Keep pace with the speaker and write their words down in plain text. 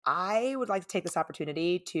I would like to take this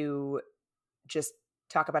opportunity to just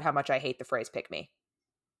talk about how much I hate the phrase "pick me."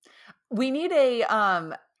 We need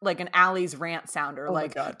a like an Allie's rant sounder, Oh my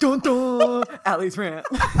like God. dun dun Allie's rant.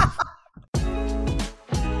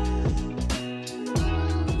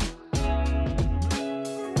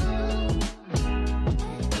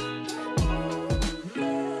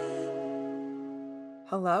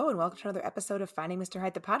 Hello and welcome to another episode of Finding Mr.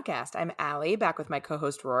 Hyde, the podcast. I'm Allie, back with my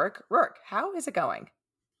co-host Rourke. Rourke, how is it going?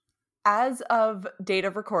 As of date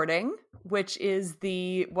of recording, which is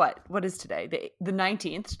the what is today? The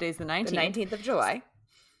 19th. Today's the 19th. The 19th of July.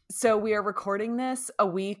 So we are recording this a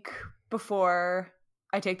week before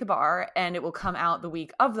I take the bar, and it will come out the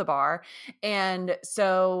week of the bar. And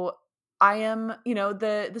so I am,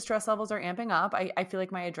 the stress levels are amping up. I feel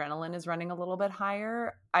like my adrenaline is running a little bit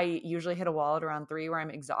higher. I usually hit a wall at around 3 where I'm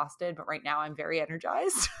exhausted, but right now I'm very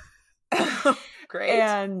energized. Great.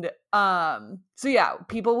 And so yeah,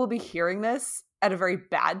 people will be hearing this at a very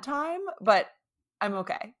bad time, but I'm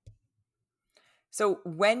okay. So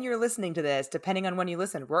when you're listening to this, depending on when you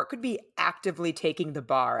listen, Rourke could be actively taking the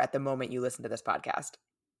bar at the moment you listen to this podcast.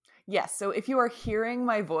 Yes. So if you are hearing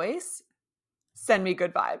my voice, send me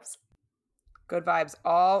good vibes. Good vibes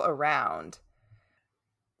all around.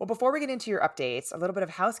 Well, before we get into your updates, a little bit of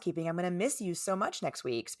housekeeping. I'm going to miss you so much next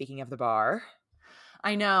week, speaking of the bar.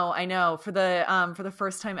 I know. For the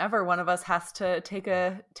first time ever, one of us has to take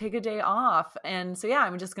a day off. And so, yeah,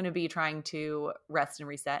 I'm just going to be trying to rest and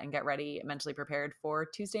reset and get ready, mentally prepared for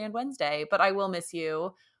Tuesday and Wednesday. But I will miss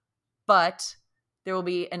you. But there will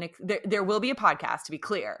be there will be a podcast, to be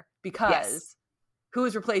clear, because Who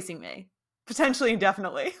is replacing me? Potentially,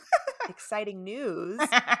 indefinitely. Exciting news.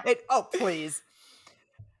 Oh, please.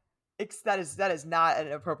 That is not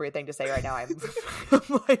an appropriate thing to say right now. I'm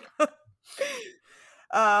like...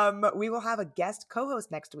 we will have a guest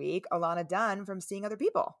co-host next week, Alana Dunn from Seeing Other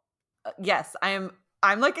People. Yes, I'm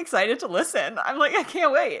like excited to listen. I'm like, I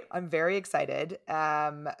can't wait. I'm very excited.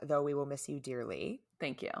 Though we will miss you dearly.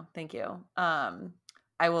 Thank you.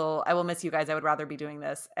 I will miss you guys. I would rather be doing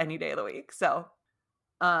this any day of the week. So,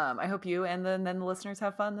 I hope you and then the listeners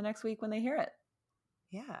have fun the next week when they hear it.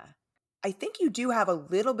 Yeah. I think you do have a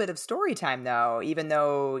little bit of story time though, even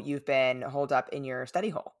though you've been holed up in your study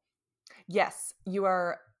hole. Yes, you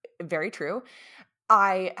are very true.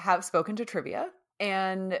 I have spoken to Trivia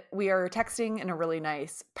and we are texting in a really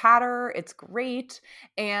nice patter. It's great.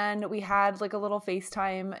 And we had like a little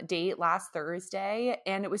FaceTime date last Thursday,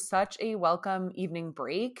 and it was such a welcome evening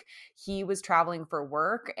break. He was traveling for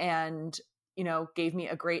work and, gave me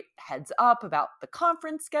a great heads up about the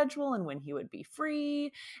conference schedule and when he would be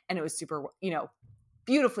free. And it was super,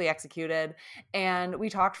 beautifully executed. And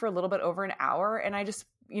we talked for a little bit over an hour, and I just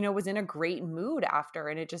was in a great mood after.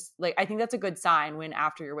 And it just I think that's a good sign when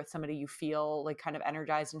after you're with somebody, you feel like kind of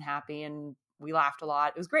energized and happy. And we laughed a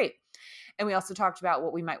lot. It was great. And we also talked about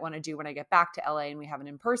what we might want to do when I get back to LA and we have an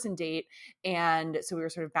in-person date. And so we were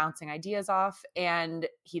sort of bouncing ideas off. And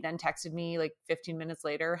he then texted me like 15 minutes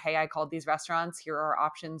later, hey, I called these restaurants. Here are our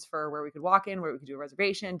options for where we could walk in, where we could do a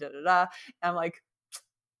reservation, And I'm like,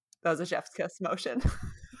 that was a chef's kiss motion.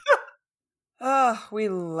 Oh, we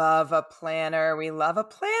love a planner. We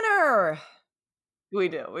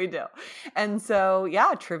do. And so,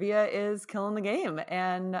 yeah, Trivia is killing the game,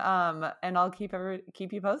 and I'll keep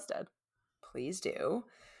you posted. Please do.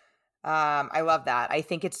 I love that. I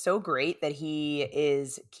think it's so great that he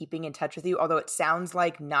is keeping in touch with you, although it sounds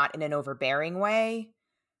like not in an overbearing way.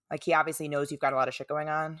 Like he obviously knows you've got a lot of shit going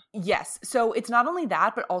on. Yes. So it's not only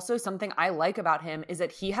that, but also something I like about him is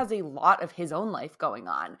that he has a lot of his own life going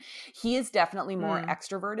on. He is definitely more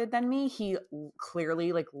extroverted than me. He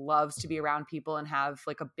clearly loves to be around people and have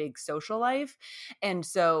a big social life. And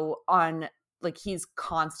so he's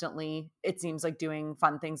constantly, it seems doing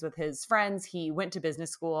fun things with his friends. He went to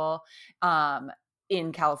business school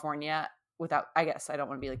in California. I guess I don't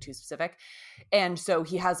want to be too specific. And so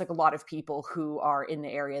he has a lot of people who are in the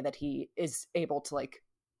area that he is able to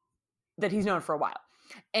that he's known for a while.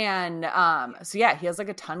 And so yeah, he has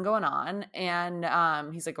a ton going on,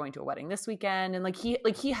 and he's going to a wedding this weekend, and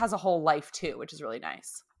he has a whole life too, which is really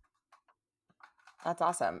nice. That's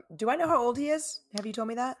awesome. Do I know how old he is? Have you told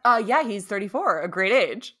me that? Yeah, he's 34, a great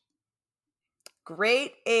age.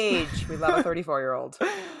 Great age. We love a 34-year-old.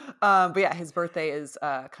 But yeah, his birthday is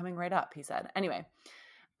coming right up, he said. Anyway.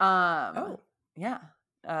 Yeah.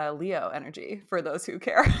 Leo energy for those who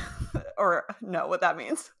care or know what that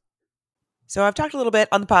means. So I've talked a little bit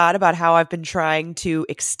on the pod about how I've been trying to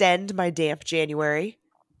extend my damp January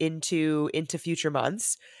into future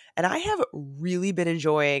months. And I have really been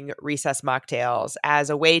enjoying recess mocktails as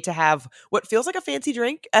a way to have what feels like a fancy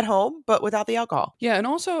drink at home, but without the alcohol. Yeah, and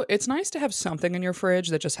also it's nice to have something in your fridge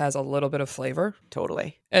that just has a little bit of flavor.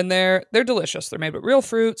 Totally. And they're delicious. They're made with real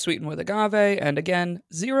fruit, sweetened with agave, and again,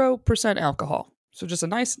 0% alcohol. So just a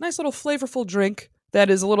nice little flavorful drink that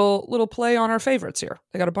is a little play on our favorites here.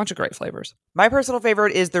 They got a bunch of great flavors. My personal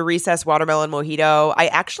favorite is the Recess Watermelon Mojito. I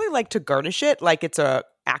actually like to garnish it like it's a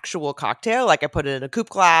actual cocktail. Like I put it in a coupe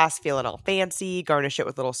glass, feeling all fancy, garnish it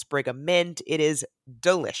with a little sprig of mint. It is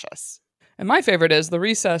delicious. And my favorite is the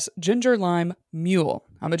Recess Ginger Lime Mule.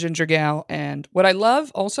 I'm a ginger gal, and what I love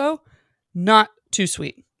also, not too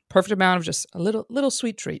sweet. Perfect amount of just a little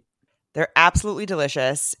sweet treat. They're absolutely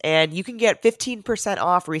delicious, and you can get 15%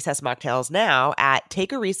 off Recess mocktails now at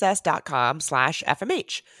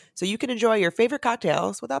takearecess.com/FMH, so you can enjoy your favorite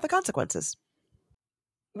cocktails without the consequences.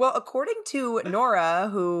 Well, according to Nora,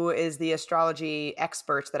 who is the astrology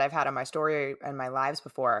expert that I've had on my story and my lives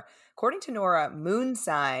before, according to Nora, moon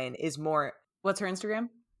sign is more... What's her Instagram?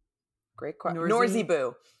 Great question. Norzy?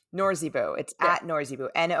 Norzyboo. Norzyboo. It's at Norzyboo.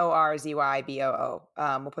 Norzyboo.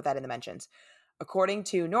 We'll put that in the mentions. According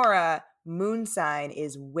to Nora, moon sign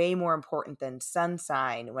is way more important than sun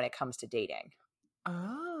sign when it comes to dating.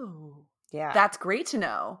 Oh. Yeah. That's great to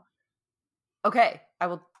know. Okay, I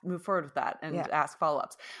will move forward with that and ask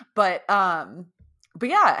follow-ups. But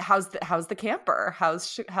yeah, how's the camper?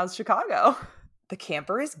 How's Chicago? The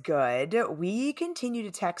camper is good. We continue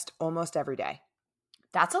to text almost every day.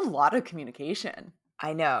 That's a lot of communication.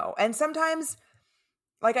 I know. And sometimes,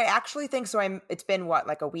 like, I actually think it's been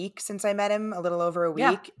like a week since I met him, a little over a week.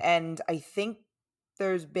 Yeah. And I think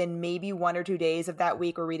there's been maybe 1 or 2 days of that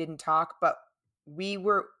week where we didn't talk, but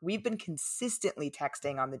we've been consistently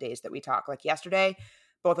texting on the days that we talk. Like yesterday,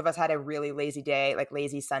 both of us had a really lazy day, like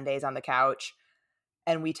lazy Sundays on the couch.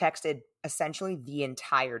 And we texted essentially the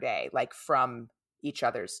entire day, like from each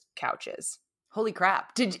other's couches. Holy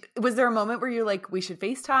crap. Was there a moment where you're like, we should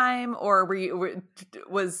FaceTime, or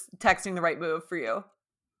was texting the right move for you?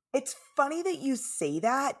 It's funny that you say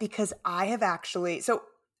that because I have actually, so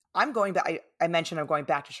I'm going back, I mentioned I'm going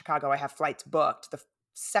back to Chicago. I have flights booked the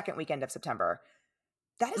second weekend of September.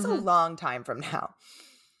 That is a long time from now.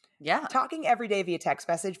 Yeah. Talking every day via text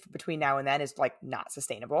message between now and then is like not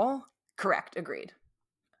sustainable. Correct. Agreed.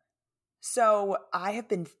 So I have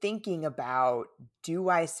been thinking about, do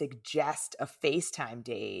I suggest a FaceTime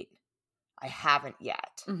date? I haven't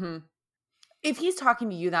yet. Mm-hmm. If he's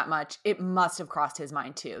talking to you that much, it must have crossed his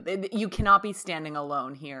mind too. You cannot be standing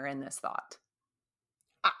alone here in this thought.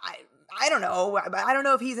 I don't know. I don't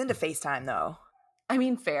know if he's into FaceTime though. I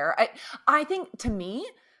mean, fair. I think, to me,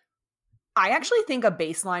 I actually think a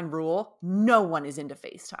baseline rule, no one is into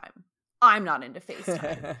FaceTime. I'm not into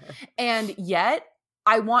FaceTime. And yet,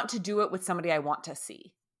 I want to do it with somebody I want to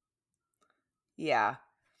see. Yeah.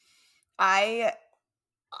 I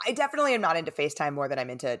definitely am not into FaceTime more than I'm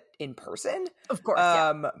into in person. Of course,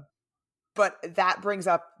 yeah. But that brings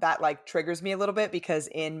up, that like triggers me a little bit because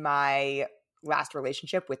in my last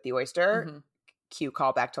relationship with the oyster, cue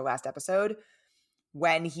call back to last episode,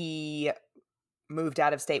 when he moved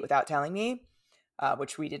out of state without telling me,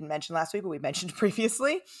 which we didn't mention last week, but we mentioned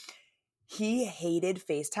previously, he hated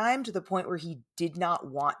FaceTime to the point where he did not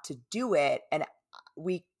want to do it. And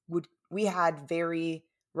we had very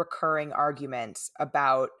recurring arguments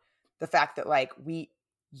about the fact that like we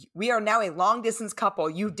are now a long distance couple.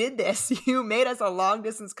 You did this. You made us a long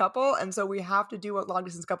distance couple. And so we have to do what long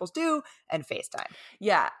distance couples do and FaceTime.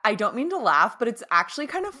 Yeah. I don't mean to laugh, but it's actually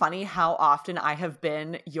kind of funny how often I have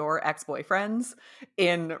been your ex-boyfriends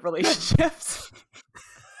in relationships.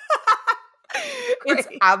 It's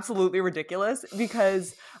absolutely ridiculous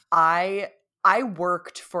because I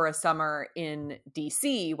worked for a summer in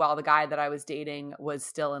DC while the guy that I was dating was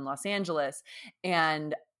still in Los Angeles,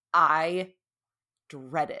 and I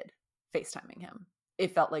dreaded FaceTiming him.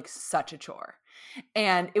 It felt like such a chore,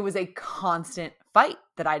 and it was a constant fight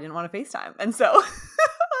that I didn't want to FaceTime. And so,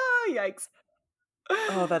 yikes.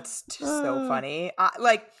 Oh, that's just so funny.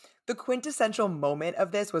 Like, the quintessential moment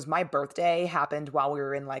of this was my birthday happened while we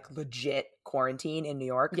were in like legit quarantine in New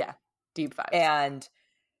York. Yeah. Deep vibes. And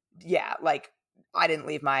yeah, like I didn't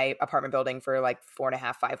leave my apartment building for like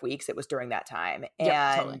 4.5, 5 weeks. It was during that time. Yep,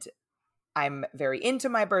 and totally. I'm very into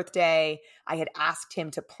my birthday. I had asked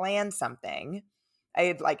him to plan something. I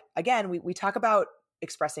had like, again, we talk about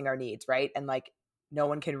expressing our needs, right? And like, no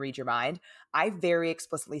one can read your mind. I very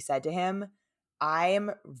explicitly said to him, I am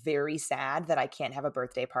very sad that I can't have a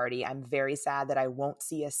birthday party. I'm very sad that I won't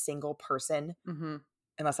see a single person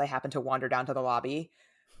unless I happen to wander down to the lobby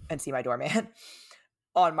and see my doorman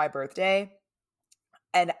on my birthday.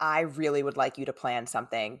 and I really would like you to plan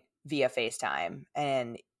something via FaceTime.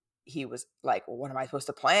 And he was like, well, what am I supposed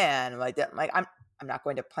to plan? Like that, like I'm not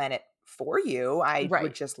going to plan it for you. I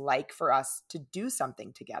would just like for us to do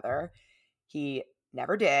something together. He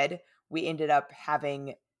never did. We ended up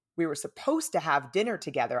we were supposed to have dinner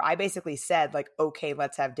together. I basically said like, okay,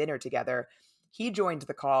 let's have dinner together. He joined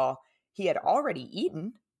the call. He had already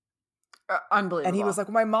eaten. Unbelievable. And he was like,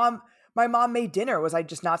 my mom made dinner. Was I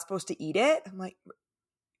just not supposed to eat it? I'm like,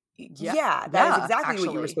 yeah, that is exactly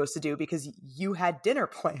what you were supposed to do because you had dinner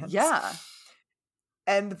plans. Yeah.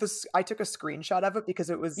 And I took a screenshot of it because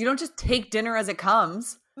it was... You don't just take dinner as it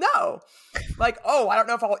comes. No. Like, oh, I don't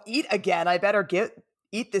know if I'll eat again. I better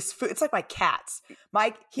eat this food. It's like my cats.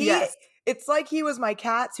 It's like he was my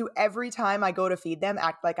cats who every time I go to feed them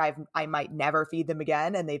act like I might never feed them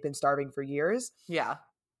again and they've been starving for years. Yeah.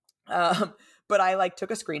 But I like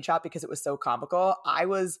took a screenshot because it was so comical. I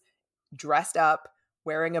was dressed up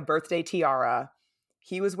wearing a birthday tiara.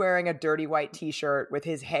 He was wearing a dirty white t-shirt with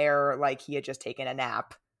his hair like he had just taken a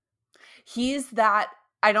nap. He's that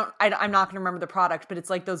I'm not going to remember the product, but it's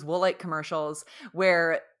like those Woolite commercials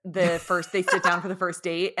where they sit down for the first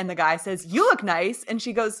date and the guy says, "You look nice," and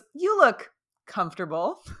she goes, "You look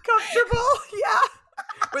comfortable." Comfortable, yeah.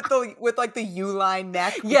 With like the U-line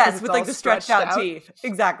neck. Yes, with like the stretched out teeth.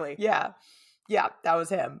 Exactly. Yeah. Yeah, that was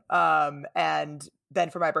him. And then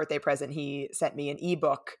for my birthday present, he sent me an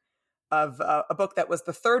ebook of a book that was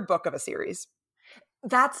the third book of a series.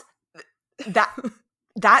 That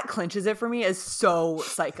clinches it for me as so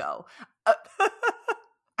psycho.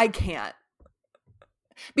 I can't.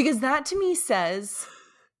 Because that to me says,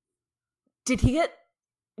 do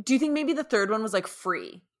you think maybe the third one was like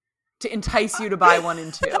free to entice you to buy 1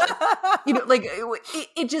 and 2? You know, like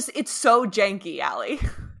it's so janky, Allie.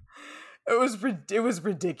 It was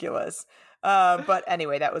ridiculous. But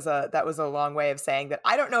anyway, that was a long way of saying that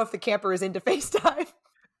I don't know if the camper is into FaceTime.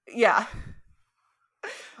 Yeah.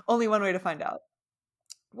 Only one way to find out.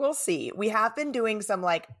 We'll see. We have been doing some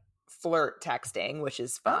like flirt texting, which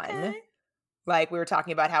is fun. Okay. Like we were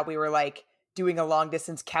talking about how we were like doing a long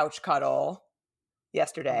distance couch cuddle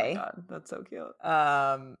yesterday. Oh my God, that's so cute.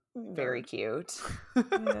 Very cute.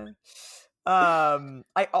 Yeah.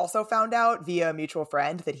 I also found out via a mutual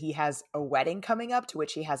friend that he has a wedding coming up to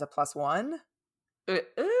which he has a +1.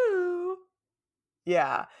 Ooh.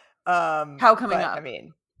 Yeah. How coming up? I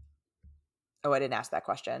mean, I didn't ask that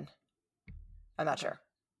question. I'm not sure.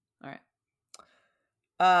 All right.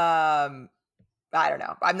 I don't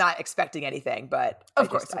know. I'm not expecting anything, but of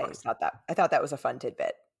course. I thought that was a fun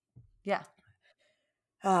tidbit. Yeah.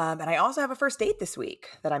 And I also have a first date this week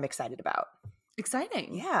that I'm excited about.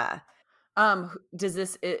 Exciting. Yeah. Does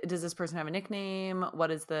this person have a nickname?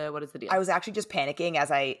 What is the deal? I was actually just panicking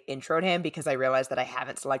as I introed him because I realized that I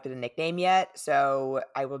haven't selected a nickname yet. So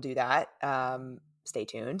I will do that. Stay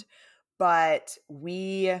tuned. But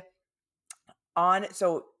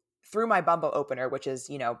through my Bumble opener, which is,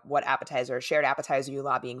 what shared appetizer you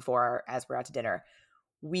lobbying for as we're out to dinner,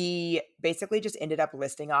 we basically just ended up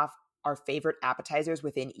listing off our favorite appetizers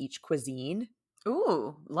within each cuisine.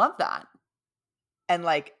 Ooh, love that. And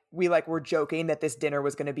we were joking that this dinner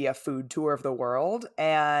was going to be a food tour of the world.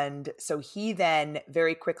 And so he then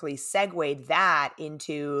very quickly segued that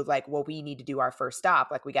into well, we need to do our first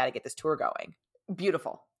stop. We got to get this tour going.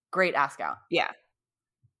 Beautiful. Great ask out. Yeah.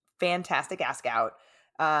 Fantastic ask out.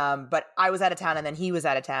 But I was out of town and then he was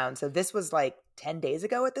out of town. So this was 10 days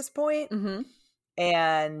ago at this point. Mm-hmm.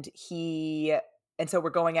 And so we're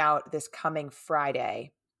going out this coming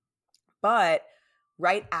Friday. But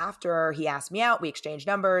right after he asked me out, we exchanged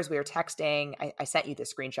numbers. We were texting. I sent you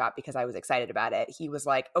this screenshot because I was excited about it. He was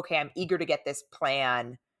like, okay, I'm eager to get this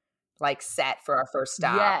plan set for our first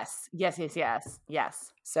stop. Yes.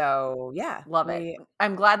 So yeah. Love it.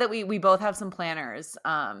 I'm glad that we both have some planners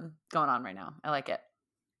going on right now. I like it.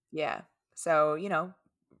 Yeah. So,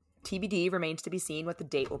 TBD, remains to be seen what the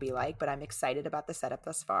date will be like, but I'm excited about the setup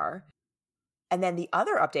thus far. And then the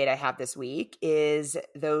other update I have this week is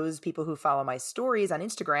those people who follow my stories on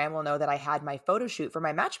Instagram will know that I had my photo shoot for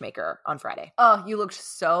my matchmaker on Friday. Oh, you looked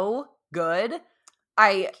so good.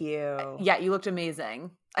 Thank you. Yeah, you looked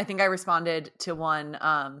amazing. I think I responded to one,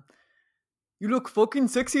 you look fucking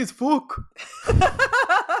sexy as fuck.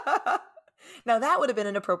 Now that would have been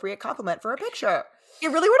an appropriate compliment for a picture. It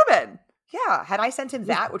really would have been. Yeah. Had I sent him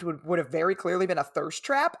that, which would have very clearly been a thirst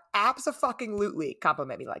trap, abso-fucking-lutely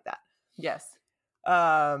compliment me like that. Yes.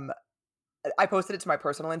 I posted it to my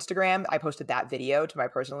personal Instagram. I posted that video to my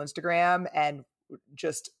personal Instagram and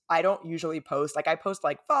I don't usually post. I post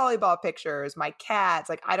volleyball pictures, my cats.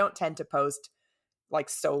 I don't tend to post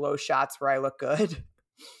solo shots where I look good.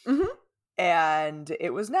 Mm-hmm. And it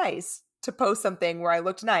was nice to post something where I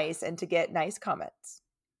looked nice and to get nice comments.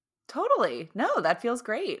 Totally. No, that feels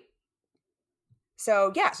great.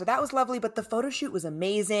 So yeah, so that was lovely, but the photo shoot was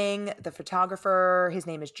amazing. The photographer, his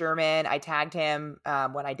name is German. I tagged him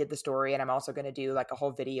when I did the story, and I'm also going to do like a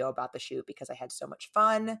whole video about the shoot because I had so much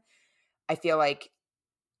fun. I feel like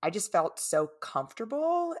I just felt so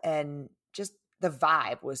comfortable, and just the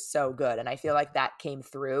vibe was so good. And I feel like that came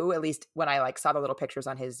through, at least when I like saw the little pictures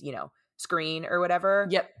on his, screen or whatever.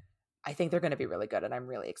 Yep. I think they're going to be really good, and I'm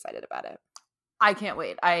really excited about it. I can't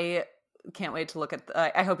wait. I can't wait to look at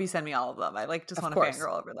I hope you send me all of them. I just want to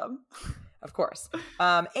fangirl over them. Of course.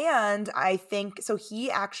 And I think, so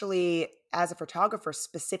he actually, as a photographer,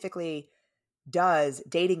 specifically does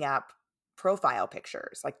dating app profile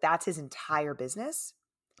pictures. Like that's his entire business.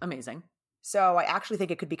 Amazing. So I actually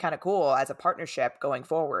think it could be kind of cool as a partnership going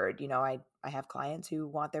forward. I have clients who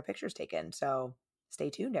want their pictures taken. So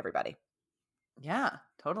stay tuned, everybody. Yeah,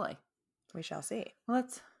 totally. We shall see. Well,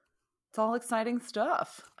 it's all exciting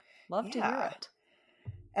stuff. Love to hear it.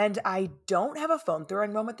 And I don't have a phone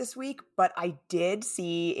throwing moment this week, but I did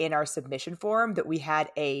see in our submission form that we had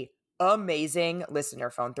a amazing listener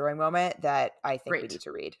phone throwing moment that I think we need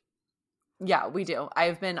to read. Yeah, we do.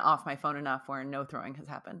 I've been off my phone enough where no throwing has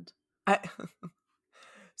happened.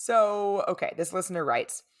 So, okay, this listener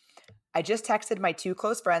writes, I just texted my 2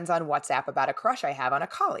 close friends on WhatsApp about a crush I have on a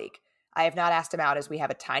colleague. I have not asked him out as we have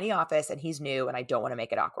a tiny office and he's new and I don't want to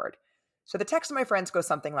make it awkward. So the text of my friends goes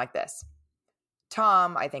something like this.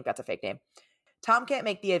 Tom, I think that's a fake name. Tom can't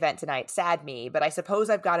make the event tonight, sad me, but I suppose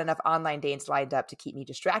I've got enough online dates lined up to keep me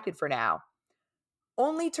distracted for now.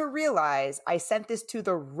 Only to realize I sent this to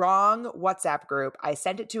the wrong WhatsApp group. I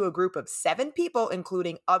sent it to a group of 7 people,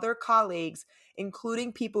 including other colleagues,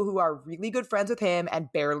 including people who are really good friends with him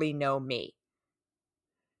and barely know me.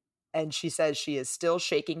 And she says she is still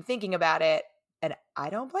shaking thinking about it, and I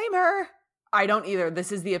don't blame her. I don't either.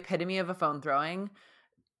 This is the epitome of a phone throwing.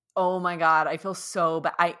 Oh my God. I feel so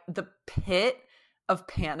bad. The pit of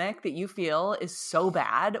panic that you feel is so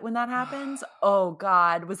bad when that happens. Oh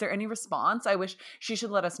God. Was there any response? I wish she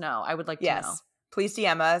should let us know. I would like to know. Please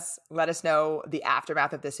DM us. Let us know the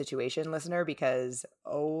aftermath of this situation, listener, because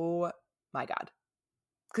oh my God.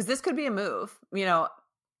 Because this could be a move.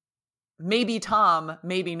 Maybe Tom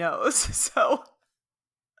maybe knows. So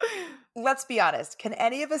let's be honest. Can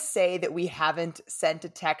any of us say that we haven't sent a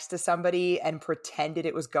text to somebody and pretended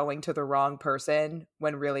it was going to the wrong person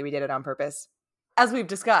when really we did it on purpose? As we've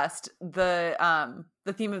discussed, the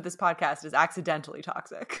theme of this podcast is accidentally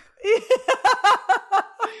toxic.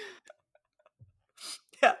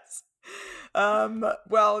 Yes.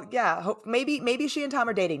 Well, yeah. Maybe she and Tom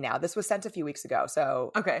are dating now. This was sent a few weeks ago,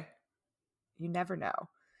 so okay. You never know.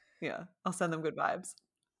 Yeah, I'll send them good vibes.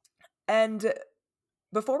 And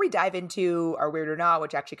before we dive into our weird or not,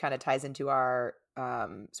 which actually kind of ties into our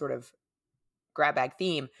sort of grab bag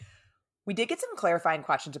theme, we did get some clarifying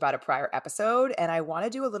questions about a prior episode, and I want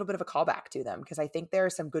to do a little bit of a callback to them because I think there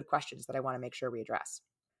are some good questions that I want to make sure we address.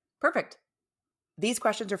 Perfect. These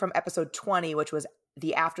questions are from episode 20, which was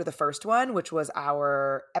the after the first one, which was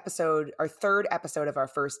our 3rd episode of our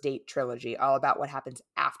first date trilogy, all about what happens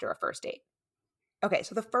after a first date. Okay,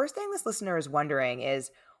 so the first thing this listener is wondering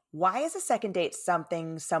is, why is a second date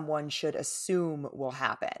something someone should assume will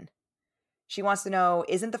happen? She wants to know,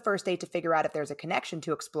 isn't the first date to figure out if there's a connection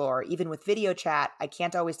to explore? Even with video chat, I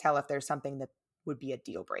can't always tell if there's something that would be a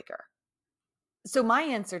deal breaker. So my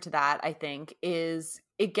answer to that, I think, is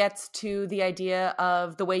it gets to the idea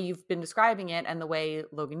of the way you've been describing it and the way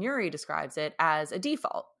Logan Ury describes it as a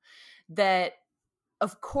default. That,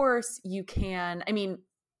 of course, you can,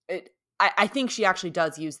 I think she actually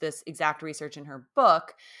does use this exact research in her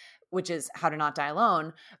book, which is How to Not Die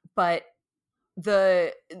Alone. But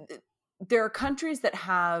there are countries that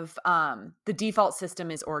have the default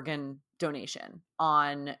system is organ donation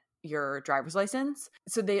on your driver's license.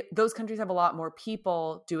 So those countries have a lot more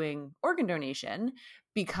people doing organ donation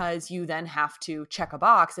because you then have to check a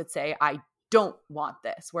box that say, I don't want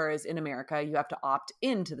this. Whereas in America, you have to opt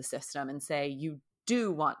into the system and say you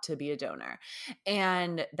do want to be a donor.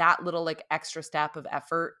 And that little extra step of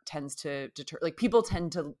effort tends to deter, people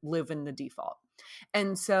tend to live in the default.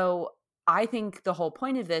 And so I think the whole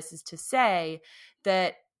point of this is to say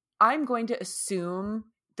that I'm going to assume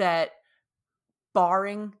that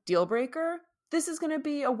barring deal breaker, this is going to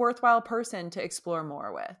be a worthwhile person to explore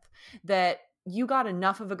more with, that you got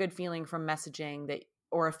enough of a good feeling from messaging that,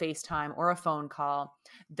 or a FaceTime or a phone call,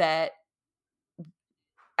 that,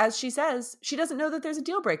 as she says, she doesn't know that there's a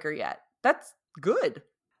deal breaker yet. That's good.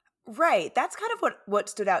 Right. That's kind of what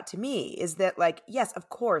stood out to me is that, like, yes, of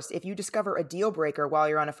course, if you discover a deal breaker while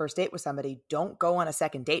you're on a first date with somebody, don't go on a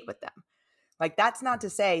second date with them. Like, that's not to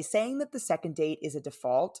say saying that the second date is a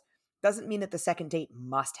default doesn't mean that the second date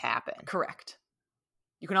must happen. Correct.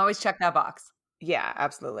 You can always check that box. Yeah,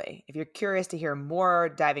 absolutely. If you're curious to hear more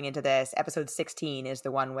diving into this, episode 16 is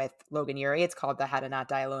the one with Logan Ury. It's called the How to Not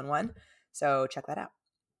Die Alone one. So check that out.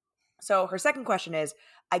 So her second question is,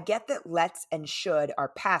 I get that let's and should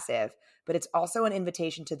are passive, but it's also an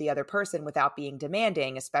invitation to the other person without being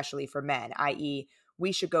demanding, especially for men, i.e.,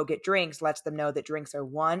 we should go get drinks, lets them know that drinks are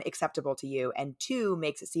 1, acceptable to you, and 2,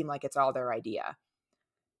 makes it seem like it's all their idea.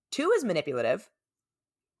 2 is manipulative.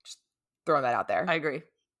 Just throwing that out there. I agree.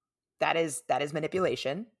 That is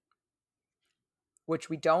manipulation, which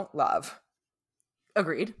we don't love.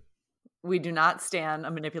 Agreed. We do not stand a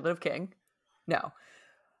manipulative king. No.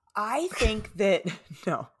 I think that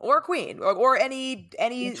no, or queen, or any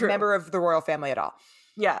True. member of the royal family at all.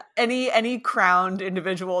 Yeah, any crowned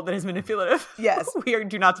individual that is manipulative. Yes,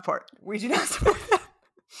 do not support. We do not support that.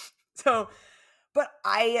 So, but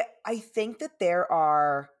I think that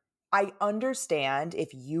I understand if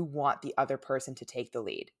you want the other person to take the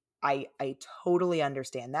lead. I totally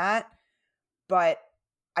understand that, but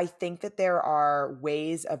I think that there are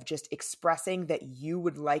ways of just expressing that you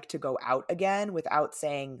would like to go out again without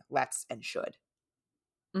saying let's and should.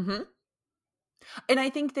 Mm-hmm. And I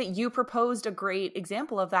think that you proposed a great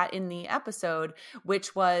example of that in the episode,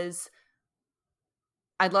 which was,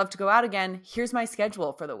 I'd love to go out again. Here's my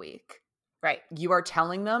schedule for the week. Right. You are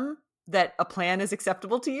telling them that a plan is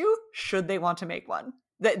acceptable to you, should they want to make one.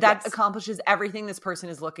 That Yes. accomplishes everything this person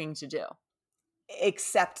is looking to do.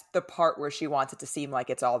 Except the part where she wants it to seem like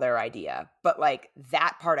it's all their idea. But like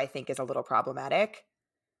that part I think is a little problematic.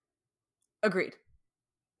 Agreed.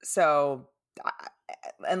 So,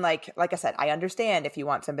 and like I said, I understand if you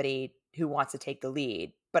want somebody who wants to take the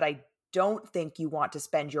lead, but I don't think you want to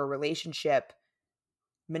spend your relationship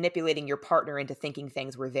manipulating your partner into thinking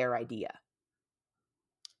things were their idea.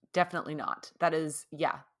 Definitely not. That is,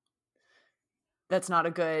 yeah. That's not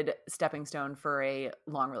a good stepping stone for a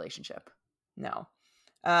long relationship. No.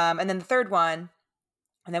 And then the third one,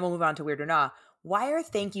 and then we'll move on to Weird or Nah. Why are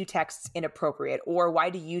thank you texts inappropriate? Or why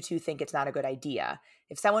do you two think it's not a good idea?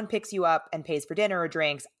 If someone picks you up and pays for dinner or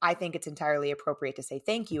drinks, I think it's entirely appropriate to say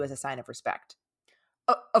thank you as a sign of respect.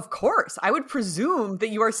 Of course. I would presume that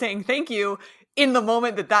you are saying thank you in the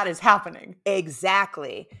moment that is happening.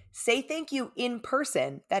 Exactly. Say thank you in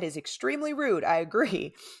person. That is extremely rude. I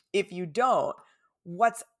agree. If you don't,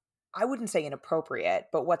 I wouldn't say inappropriate,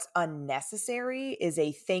 but what's unnecessary is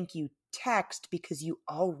a thank you text because you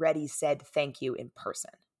already said thank you in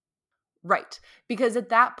person. Right. Because at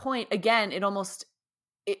that point, again, it almost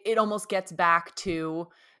gets back to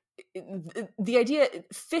the idea.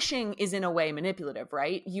 Phishing is in a way manipulative,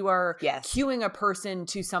 right? You are cueing a person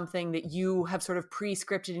to something that you have sort of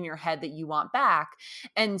pre-scripted in your head that you want back.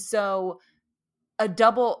 And so a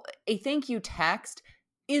thank you text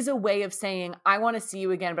is a way of saying, I want to see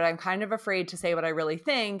you again, but I'm kind of afraid to say what I really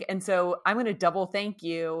think. And so I'm going to double thank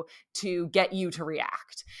you to get you to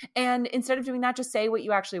react. And instead of doing that, just say what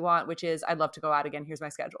you actually want, which is, I'd love to go out again. Here's my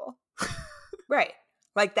schedule. Right.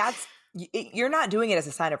 Like you're not doing it as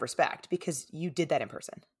a sign of respect because you did that in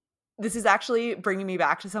person. This is actually bringing me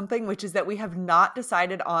back to something, which is that we have not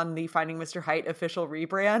decided on the Finding Mr. Height official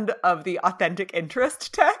rebrand of the authentic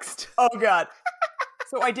interest text. Oh God.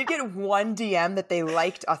 So I did get one DM that they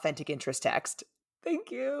liked authentic interest text.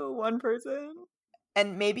 Thank you, one person.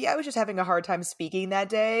 And maybe I was just having a hard time speaking that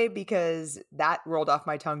day because that rolled off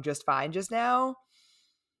my tongue just fine just now.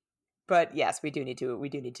 But yes, we do need to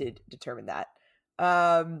determine that.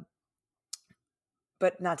 But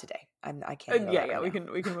not today. I can't. We can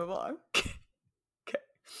move along. Okay.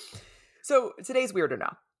 So today's Weird or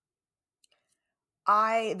Nah.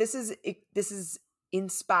 This is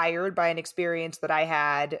inspired by an experience that I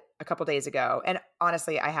had a couple days ago. And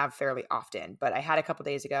honestly, I have fairly often, but I had a couple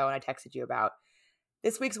days ago and I texted you about.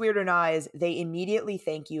 This week's Weird or Nah is they immediately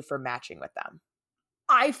thank you for matching with them.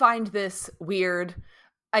 I find this weird.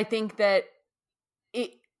 I think that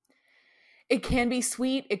it can be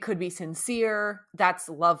sweet. It could be sincere. That's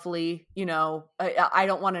lovely. You know, I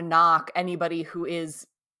don't want to knock anybody who is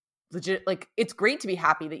legit. Like, it's great to be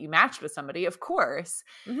happy that you matched with somebody, of course.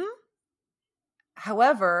 Mm-hmm.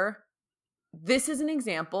 However, this is an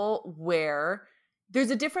example where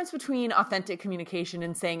there's a difference between authentic communication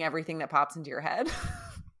and saying everything that pops into your head.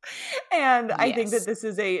 And I think that this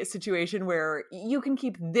is a situation where you can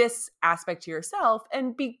keep this aspect to yourself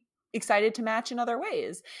and be excited to match in other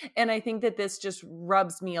ways. And I think that this just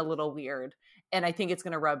rubs me a little weird. And I think it's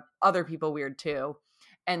going to rub other people weird too.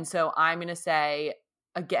 And so I'm going to say,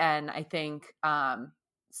 again, I think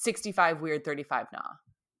 65 weird, 35 nah.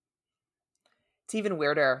 It's even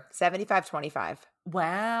weirder. 75-25.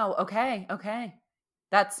 Wow. Okay.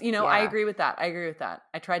 That's, I Yeah. agree with that.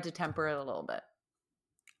 I tried to temper it a little bit.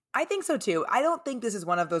 I think so too. I don't think this is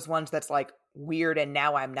one of those ones that's like weird and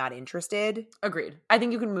now I'm not interested. Agreed. I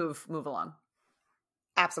think you can move along.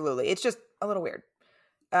 Absolutely. It's just a little weird.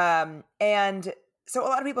 And so a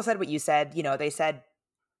lot of people said what you said. They said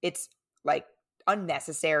it's like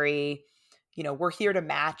unnecessary. We're here to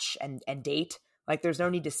match and date. Like there's no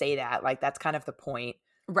need to say that. Like that's kind of the point.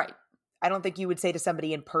 Right. I don't think you would say to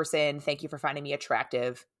somebody in person, thank you for finding me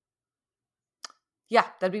attractive. Yeah,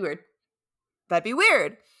 that'd be weird. That'd be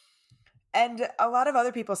weird. And a lot of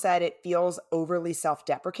other people said it feels overly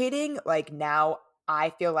self-deprecating. Like now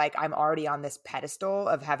I feel like I'm already on this pedestal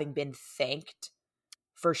of having been thanked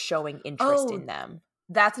for showing interest in them.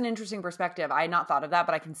 That's an interesting perspective. I had not thought of that,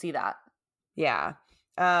 but I can see that. Yeah.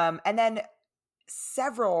 And then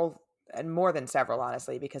several, and more than several,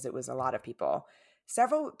 honestly, because it was a lot of people,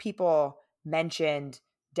 several people mentioned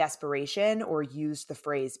desperation or used the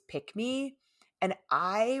phrase pick me. And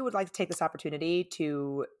I would like to take this opportunity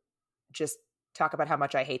to just talk about how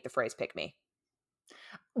much I hate the phrase pick me.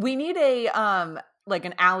 We need a like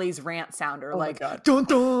an Allie's rant sounder, like dun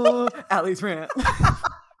dun Allie's rant.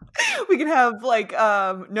 We can have like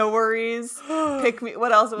no worries, pick me.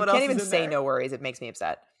 What else? You can't even say no worries. It makes me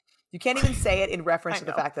upset. You can't even say it in reference to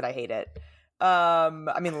the fact that I hate it.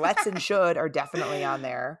 I mean, let's and should are definitely on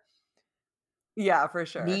there. Yeah, for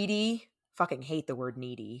sure. Needy. Fucking hate the word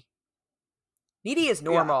needy. Needy is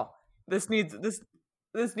normal. Yeah.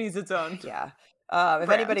 This needs its own. Yeah. If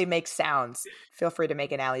anybody makes sounds, feel free to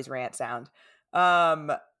make an Allie's rant sound.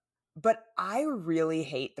 But I really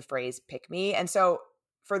hate the phrase pick me. And so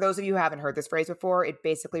for those of you who haven't heard this phrase before, it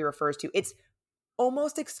basically refers to, it's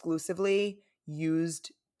almost exclusively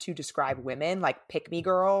used to describe women. Like pick me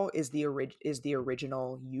girl is the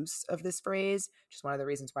original use of this phrase, which is one of the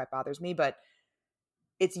reasons why it bothers me. But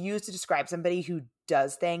it's used to describe somebody who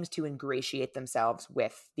does things to ingratiate themselves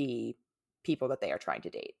with the people that they are trying to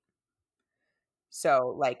date.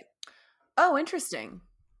 So like, oh, interesting.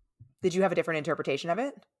 Did you have a different interpretation of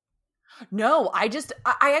it? No, I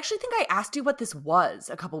actually think I asked you what this was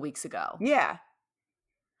a couple weeks ago. Yeah.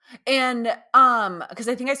 And because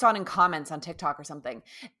I think I saw it in comments on TikTok or something.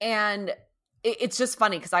 And it's just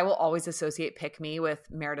funny because I will always associate pick me with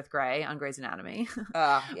Meredith Grey on Grey's Anatomy.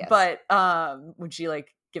 Yes. But when she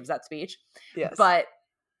like gives that speech. Yes. But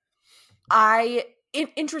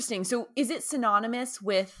interesting. So is it synonymous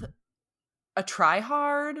with a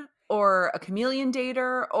try-hard or a chameleon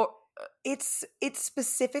dater? Or it's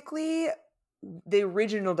specifically, the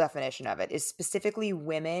original definition of it is specifically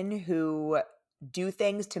women who do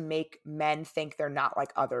things to make men think they're not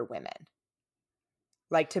like other women.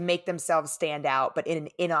 Like to make themselves stand out, but in an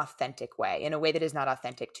inauthentic way, in a way that is not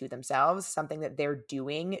authentic to themselves, something that they're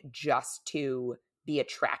doing just to be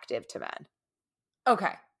attractive to men.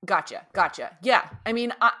 Okay. Gotcha. Yeah. I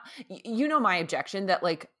mean, my objection that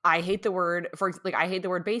like, I hate the word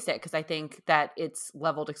basic because I think that it's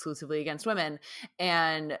leveled exclusively against women.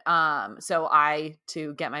 And so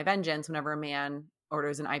to get my vengeance, whenever a man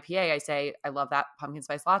orders an IPA, I say, I love that pumpkin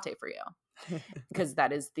spice latte for you. Because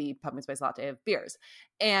that is the pumpkin spice latte of beers.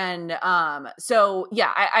 And so,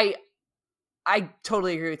 yeah, I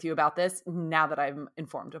totally agree with you about this now that I'm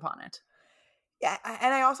informed upon it. Yeah,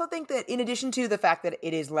 and I also think that in addition to the fact that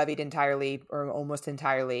it is levied entirely or almost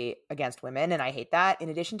entirely against women, and I hate that, in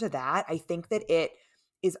addition to that, I think that it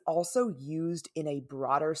is also used in a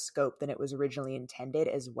broader scope than it was originally intended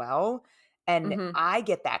as well. And I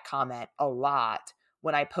get that comment a lot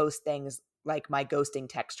when I post things like my ghosting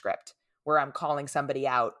text script, where I'm calling somebody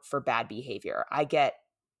out for bad behavior. I get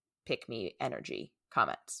pick me energy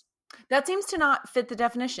comments. That seems to not fit the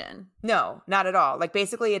definition. No, not at all. Like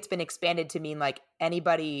basically it's been expanded to mean like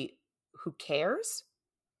anybody who cares.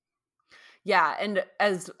 Yeah, and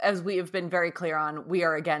as we have been very clear on, we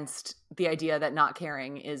are against the idea that not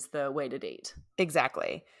caring is the way to date.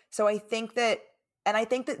 Exactly. So I think that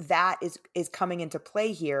is coming into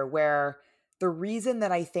play here, where the reason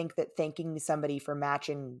that I think that thanking somebody for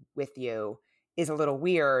matching with you is a little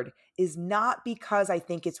weird is not because I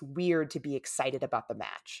think it's weird to be excited about the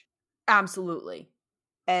match. Absolutely.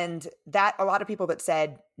 And that a lot of people that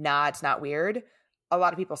said, nah, it's not weird. A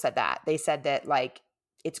lot of people said that. They said that like,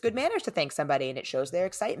 it's good manners to thank somebody and it shows their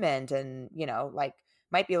excitement and, like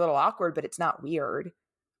might be a little awkward, but it's not weird.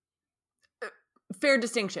 Fair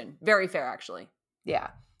distinction. Very fair, actually. Yeah.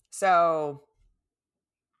 So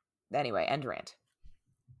anyway, end rant.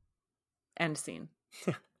 End scene.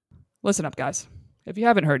 Listen up, guys. if you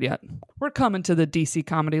haven't heard yet, we're coming to the DC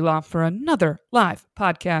Comedy Loft for another live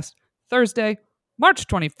podcast Thursday, March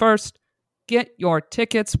 21st. Get your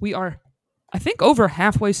tickets. We are, I think, over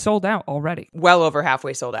halfway sold out already. Well over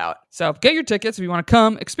halfway sold out. So get your tickets if you want to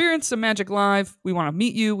come experience some magic live. We want to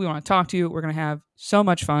meet you. We want to talk to you. We're going to have so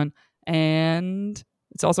much fun. And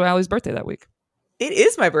it's also Allie's birthday that week. It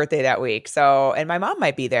is my birthday that week. So, and my mom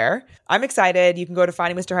might be there. I'm excited. You can go to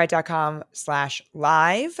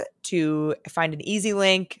findingmrheight.com/live to find an easy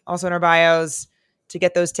link, also in our bios, to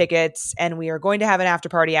get those tickets. And we are going to have an after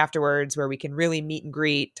party afterwards where we can really meet and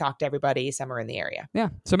greet, talk to everybody somewhere in the area. Yeah.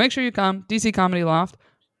 So make sure you come. DC Comedy Loft,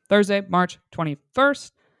 Thursday, March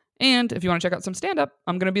 21st. And if you want to check out some stand-up,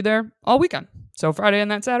 I'm going to be there all weekend. So Friday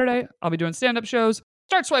and that Saturday, I'll be doing stand-up shows.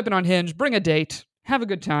 Start swiping on Hinge, bring a date, have a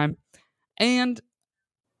good time. And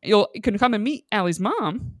you can come and meet Allie's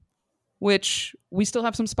mom, which we still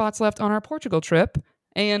have some spots left on our Portugal trip.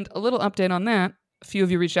 And a little update on that. A few of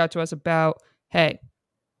you reached out to us about, hey,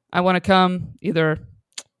 I want to come either,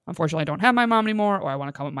 unfortunately, I don't have my mom anymore, or I want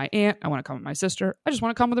to come with my aunt, I want to come with my sister, I just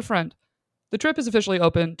want to come with a friend. The trip is officially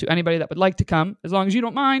open to anybody that would like to come, as long as you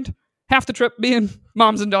don't mind. Half the trip being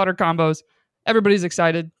moms and daughter combos. Everybody's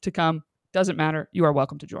excited to come. Doesn't matter. You are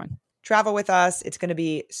welcome to join. Travel with us. It's going to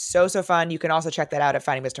be so fun. You can also check that out at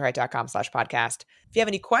findingmrheight.com/podcast. If you have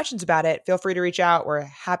any questions about it, feel free to reach out. We're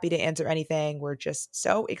happy to answer anything. We're just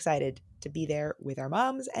so excited to be there with our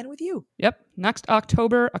moms and with you. Yep. Next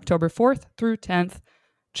October 4th through 10th.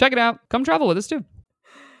 Check it out. Come travel with us too.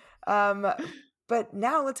 But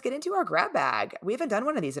now let's get into our grab bag. We haven't done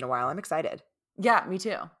one of these in a while. I'm excited. Yeah, me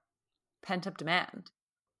too. Pent up demand.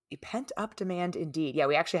 Pent up demand indeed. Yeah,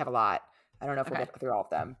 we actually have a lot. I don't know if we'll get through all of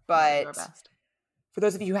them, We'll do our but best. For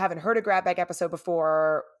those of you who haven't heard a grab bag episode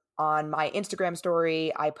before, on my Instagram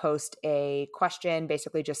story, I post a question,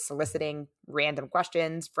 basically just soliciting random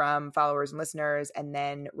questions from followers and listeners. And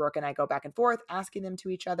then Rourke and I go back and forth asking them to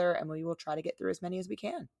each other, and we will try to get through as many as we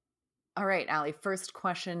can. All right, Allie, first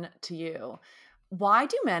question to you. Why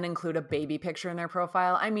do men include a baby picture in their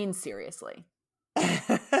profile? I mean, seriously.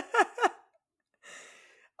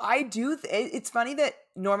 I do. It's funny that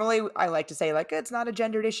normally I like to say like, it's not a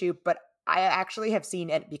gendered issue, but I actually have seen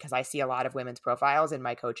it because I see a lot of women's profiles in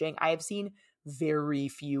my coaching. I have seen very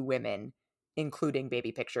few women including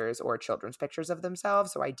baby pictures or children's pictures of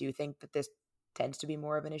themselves. So I do think that this tends to be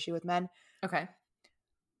more of an issue with men. Okay.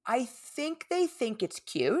 I think they think it's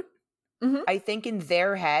cute. Mm-hmm. I think in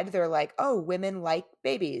their head, they're like, oh, women like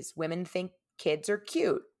babies. Women think kids are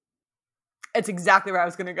cute. It's exactly where I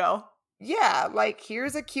was going to go. Yeah, like,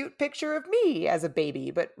 here's a cute picture of me as a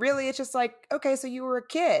baby. But really, it's just like, okay, so you were a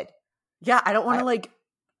kid. Yeah, I don't want to,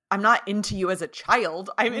 I'm not into you as a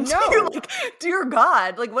child. I'm into you, dear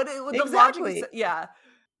God. Like, what the logic is, yeah.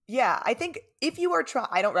 Yeah, I think if you are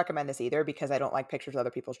I don't recommend this either because I don't like pictures of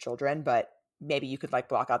other people's children, but maybe you could,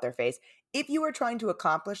 block out their face. If you are trying to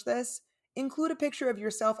accomplish this, include a picture of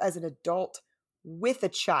yourself as an adult with a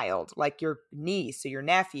child, like your niece or your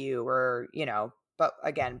nephew or, but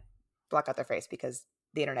again, block out their face because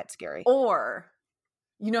the internet's scary. Or,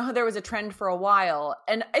 you know how there was a trend for a while,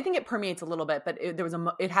 and I think it permeates a little bit, but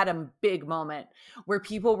it had a big moment where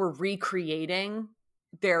people were recreating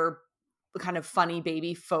their kind of funny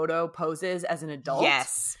baby photo poses as an adult.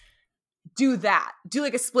 Yes. Do that. Do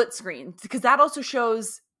a split screen because that also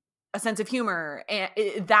shows a sense of humor, and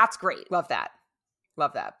that's great. Love that.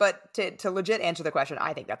 But to legit answer the question,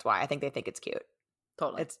 I think that's why. I think they think it's cute.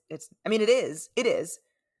 Totally. It is.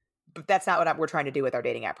 But that's not what we're trying to do with our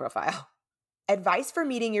dating app profile. Advice for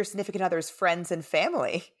meeting your significant other's friends and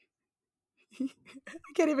family. I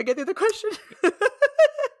can't even get through the question.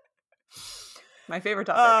 My favorite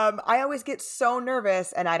topic. I always get so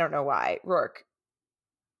nervous, and I don't know why. Rourke,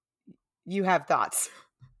 you have thoughts.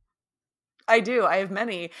 I do. I have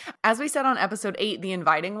many. As we said on episode 8, the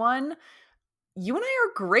inviting one, you and I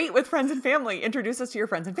are great with friends and family. Introduce us to your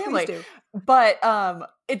friends and family. Please do. But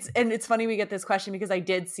it's funny we get this question because I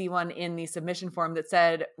did see one in the submission form that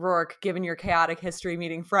said, Rourke, given your chaotic history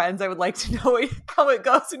meeting friends, I would like to know how it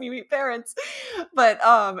goes when you meet parents. But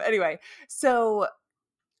anyway, so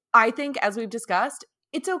I think as we've discussed,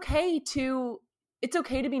 it's okay to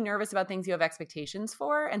be nervous about things you have expectations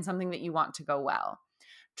for and something that you want to go well.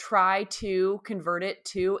 Try to convert it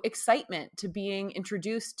to excitement, to being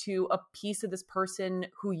introduced to a piece of this person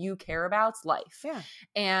who you care about's life. Yeah.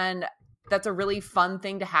 And that's a really fun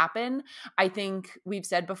thing to happen. I think we've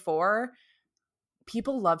said before,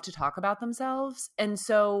 people love to talk about themselves. And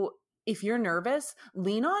so if you're nervous,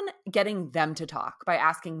 lean on getting them to talk by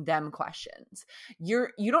asking them questions. You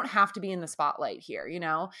don't have to be in the spotlight here, you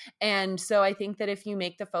know? And so I think that if you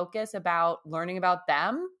make the focus about learning about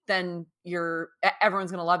them, then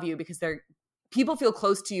everyone's going to love you because people feel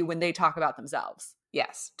close to you when they talk about themselves.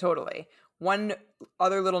 Yes, totally. One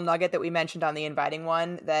other little nugget that we mentioned on the inviting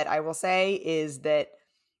one that I will say is that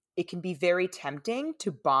it can be very tempting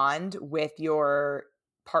to bond with your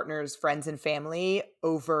partner's friends and family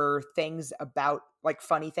over things about, like,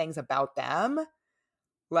 funny things about them.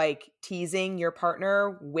 Like, teasing your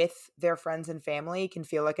partner with their friends and family can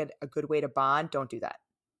feel like a good way to bond. Don't do that.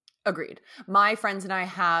 Agreed. My friends and I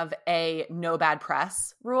have a no bad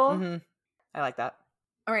press rule. Mm-hmm. I like that.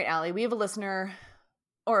 All right, Allie, we have a listener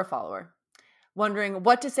or a follower wondering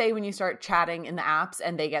what to say when you start chatting in the apps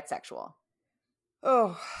and they get sexual.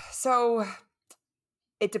 Oh, so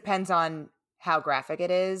it depends on how graphic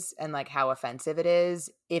it is and like how offensive it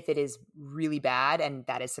is. If it is really bad, and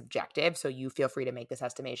that is subjective, so you feel free to make this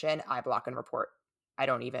estimation, I block and report. I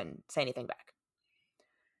don't even say anything back.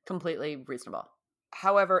 Completely reasonable.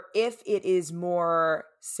 However, if it is more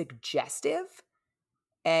suggestive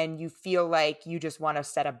and you feel like you just want to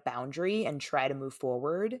set a boundary and try to move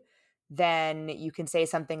forward, then you can say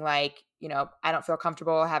something like, you know, I don't feel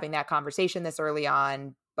comfortable having that conversation this early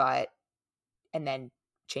on, and then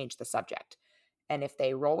change the subject. And if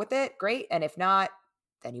they roll with it, great. And if not,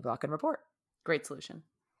 then you block and report. Great solution.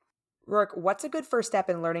 Rourke, what's a good first step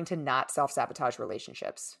in learning to not self-sabotage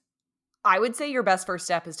relationships? I would say your best first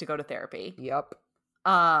step is to go to therapy. Yep.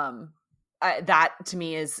 That to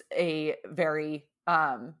me is a very,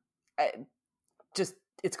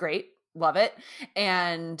 it's great. Love it.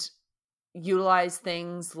 And utilize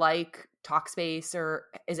things like Talkspace, or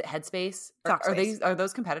is it Headspace? Are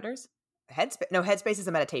those competitors? Headspace is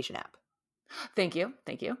a meditation app. Thank you.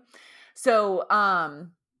 So,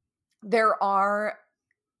 there are,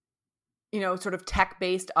 sort of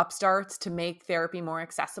tech-based upstarts to make therapy more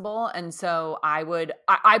accessible. And so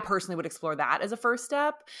I personally would explore that as a first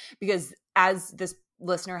step, because as this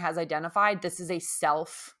listener has identified, this is a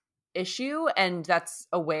self issue, and that's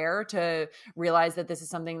aware to realize that this is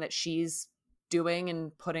something that she's doing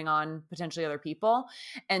and putting on potentially other people.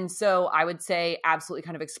 And so I would say absolutely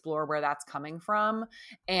kind of explore where that's coming from.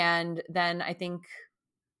 And then I think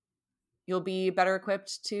you'll be better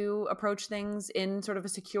equipped to approach things in sort of a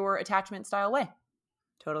secure attachment style way.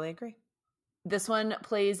 Totally agree. This one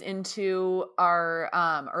plays into our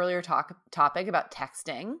earlier topic about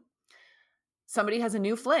texting. Somebody has a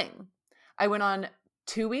new fling. I went on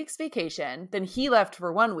 2 weeks vacation, then he left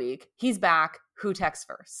for 1 week. He's back. Who texts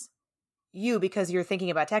first? You, because you're thinking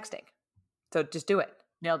about texting. So just do it.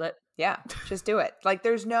 Nailed it. Yeah, just do it. Like,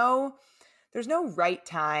 there's no right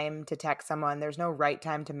time to text someone. There's no right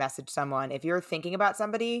time to message someone. If you're thinking about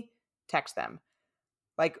somebody, text them.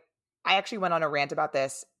 Like, I actually went on a rant about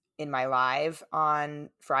this in my live on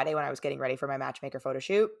Friday when I was getting ready for my Matchmaker photo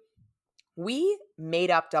shoot. We made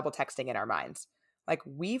up double texting in our minds. Like,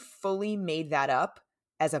 we fully made that up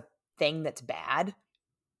as a thing that's bad.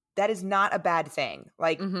 That is not a bad thing.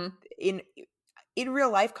 Like, in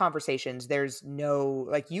real life conversations, there's no,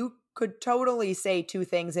 like, you could totally say two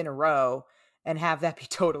things in a row and have that be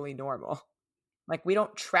totally normal. Like, we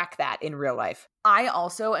don't track that in real life. I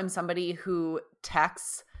also am somebody who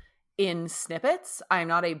texts in snippets. I'm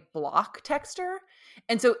not a block texter.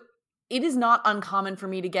 And so it is not uncommon for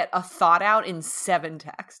me to get a thought out in 7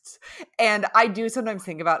 texts. And I do sometimes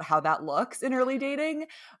think about how that looks in early dating,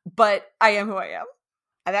 but I am who I am.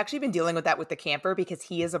 I've actually been dealing with that with the camper because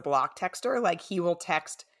he is a block texter. Like, he will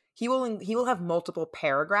have multiple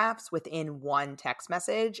paragraphs within one text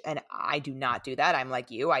message. And I do not do that. I'm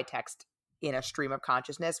like you. I text in a stream of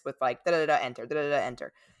consciousness with like, enter,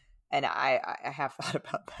 enter. And I have thought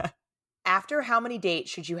about that. After how many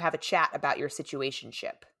dates should you have a chat about your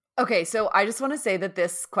situationship? Okay, so I just want to say that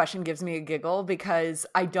this question gives me a giggle because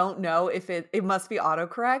I don't know if it must be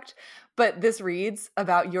autocorrect, but this reads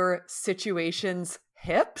about your situation's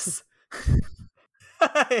hips.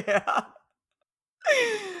 Yeah.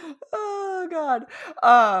 Oh God.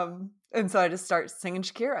 And so I just start singing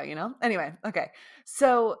Shakira, Anyway, okay.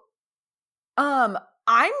 So I'm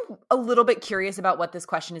a little bit curious about what this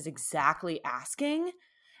question is exactly asking.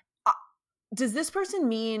 Does this person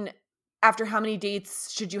mean after how many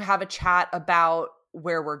dates should you have a chat about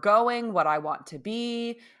where we're going, what I want to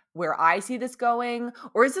be, where I see this going?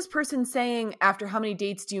 Or is this person saying after how many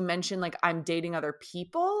dates do you mention like I'm dating other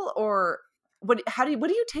people? Or what do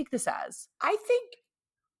you take this as? I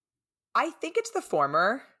think it's the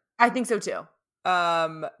former. I think so too.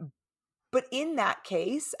 But in that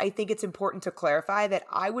case, I think it's important to clarify that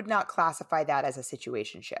I would not classify that as a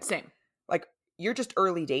situationship. Same. Like, you're just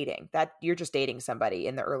early dating. That you're just dating somebody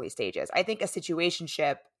in the early stages. I think a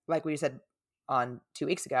situationship, like we said on 2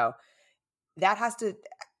 weeks ago, that has to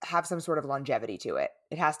have some sort of longevity to it.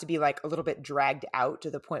 It has to be like a little bit dragged out to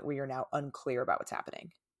the point where you're now unclear about what's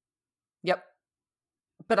happening. Yep.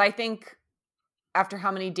 But I think after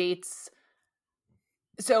how many dates,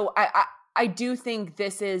 so I do think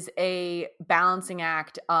this is a balancing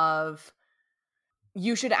act of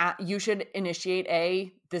you should initiate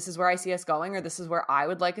this is where I see us going, or this is where I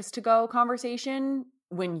would like us to go conversation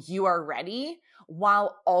when you are ready,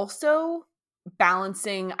 while also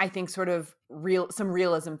balancing, I think, sort of some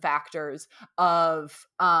realism factors of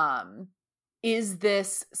is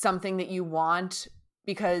this something that you want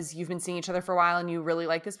because you've been seeing each other for a while and you really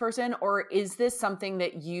like this person? Or is this something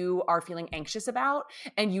that you are feeling anxious about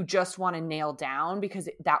and you just want to nail down because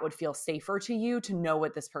that would feel safer to you to know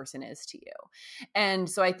what this person is to you? And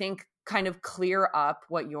so I think kind of clear up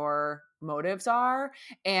what your motives are.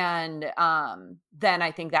 And then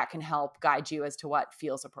I think that can help guide you as to what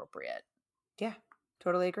feels appropriate. Yeah,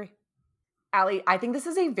 totally agree. Allie, I think this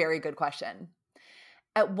is a very good question.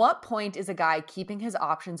 At what point is a guy keeping his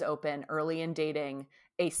options open early in dating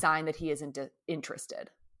a sign that he isn't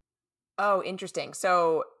interested? Oh, interesting.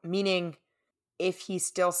 So, meaning if he's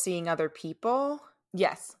still seeing other people?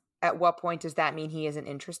 Yes. At what point does that mean he isn't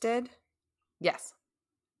interested? Yes.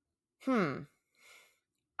 I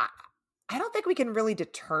don't think we can really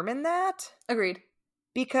determine that. Agreed.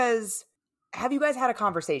 Because have you guys had a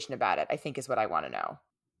conversation about it, I think is what I want to know.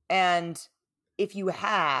 And if you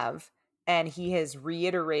have, and he has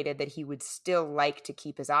reiterated that he would still like to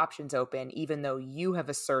keep his options open, even though you have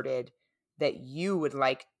asserted that you would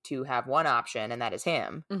like to have one option, and that is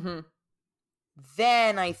him,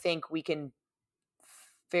 then I think we can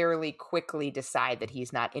fairly quickly decide that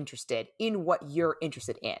he's not interested in what you're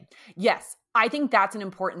interested in. Yes, I think that's an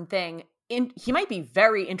important thing. He might be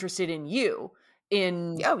very interested in you,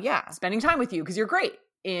 in spending time with you because you're great,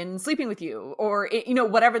 in sleeping with you, or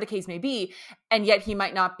whatever the case may be, and yet he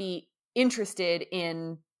might not be interested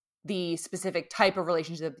in the specific type of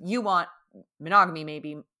relationship you want, monogamy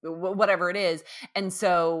maybe, whatever it is. And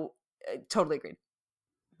so totally agreed.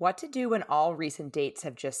 What to do when all recent dates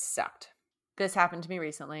have just sucked? This happened to me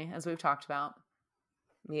recently, as we've talked about.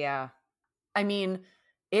 Yeah. I mean,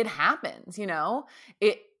 it happens,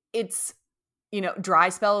 it's dry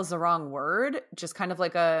spell is the wrong word, just kind of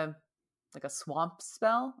like a swamp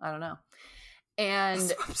spell. I don't know.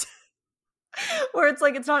 And where it's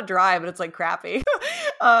like, it's not dry, but it's like crappy.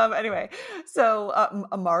 Anyway, so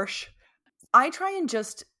a marsh. I try and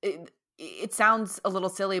just, it sounds a little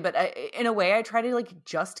silly, but in a way I try to like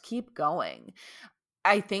just keep going.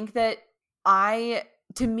 I think that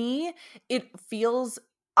to me, it feels,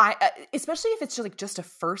 especially if it's just a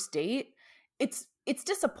first date, it's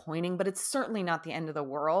disappointing, but it's certainly not the end of the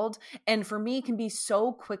world. And for me, it can be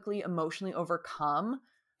so quickly emotionally overcome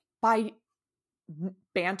by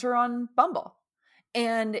banter on Bumble.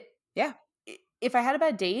 And yeah, if I had a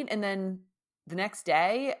bad date and then the next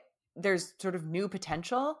day there's sort of new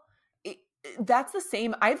potential, that's the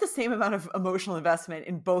same. I have the same amount of emotional investment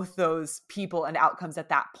in both those people and outcomes at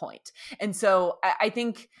that point. And so I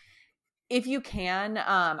think if you can,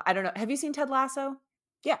 I don't know. Have you seen Ted Lasso?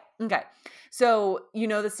 Yeah. Okay. So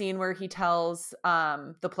the scene where he tells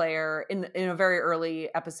the player in a very early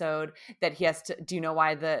episode that he has to. Do you know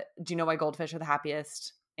why goldfish are the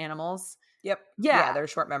happiest animals? Yep. Yeah. They're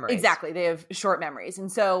short memories. Exactly. They have short memories,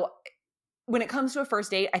 and so when it comes to a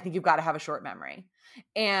first date, I think you've got to have a short memory,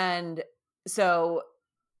 and so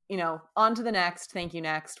on to the next. Thank you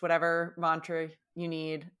next. Whatever mantra you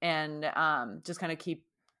need, and just kind of keep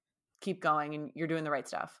going, and you're doing the right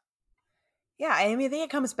stuff. Yeah, I mean, I think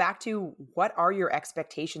it comes back to what are your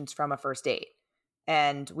expectations from a first date?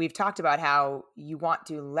 And we've talked about how you want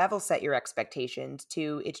to level set your expectations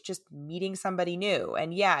to it's just meeting somebody new.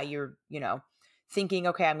 And yeah, you're, thinking,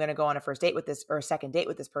 okay, I'm going to go on a first date with this or a second date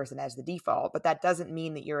with this person as the default, but that doesn't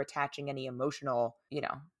mean that you're attaching any emotional,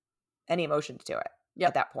 any emotions to it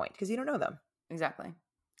at that point because you don't know them. Exactly.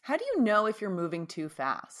 How do you know if you're moving too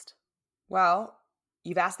fast? Well,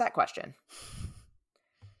 you've asked that question.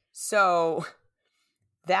 So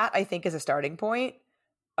that I think is a starting point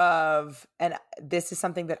and this is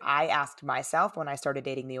something that I asked myself when I started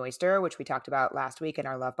dating the oyster, which we talked about last week in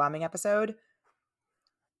our love bombing episode.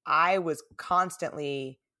 I was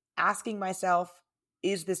constantly asking myself,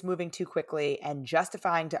 is this moving too quickly, and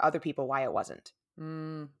justifying to other people why it wasn't.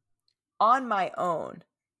 On my own,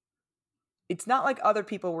 it's not like other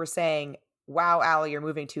people were saying, wow, Allie, you're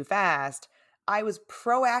moving too fast. I was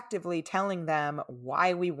proactively telling them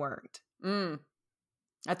why we weren't.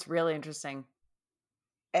 That's really interesting.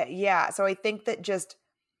 Yeah. So I think that just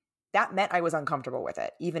that meant I was uncomfortable with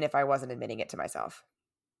it, even if I wasn't admitting it to myself.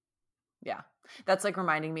 Yeah. That's like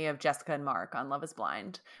reminding me of Jessica and Mark on Love is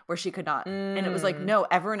Blind, where she could not. And it was like, no,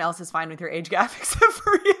 everyone else is fine with your age gap except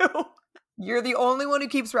for you. You're the only one who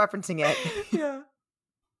keeps referencing it. Yeah.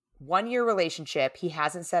 1-year relationship. He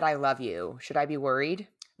hasn't said I love you. Should I be worried?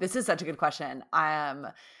 This is such a good question.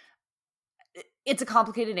 It's a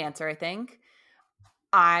complicated answer, I think.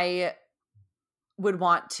 I would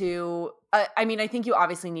want to, I think you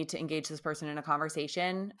obviously need to engage this person in a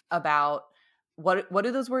conversation about what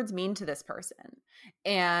do those words mean to this person?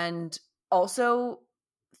 And also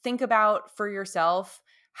think about for yourself,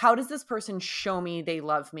 how does this person show me they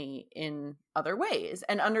love me in other ways?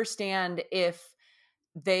 And understand if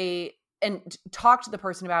and talk to the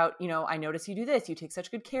person about, I notice you do this, you take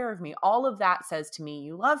such good care of me. All of that says to me,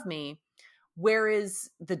 you love me. Where is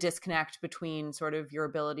the disconnect between sort of your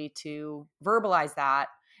ability to verbalize that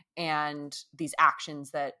and these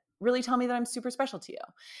actions that really tell me that I'm super special to you?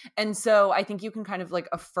 And so I think you can kind of like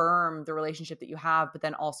affirm the relationship that you have, but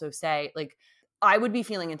then also say, like, I would be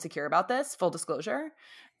feeling insecure about this, full disclosure.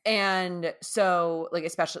 And so like,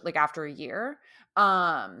 especially like after a year,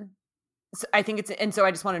 so I think so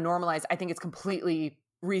I just want to normalize. I think it's completely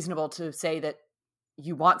reasonable to say that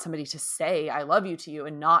you want somebody to say I love you to you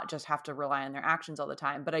and not just have to rely on their actions all the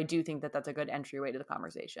time. But I do think that that's a good entryway to the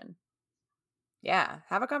conversation. Yeah.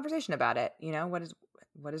 Have a conversation about it.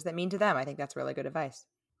 What does that mean to them? I think that's really good advice.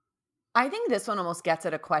 I think this one almost gets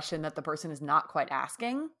at a question that the person is not quite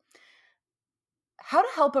asking. How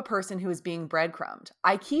to help a person who is being breadcrumbed.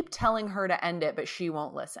 I keep telling her to end it, but she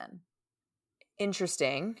won't listen.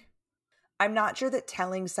 Interesting. I'm not sure that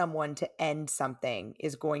telling someone to end something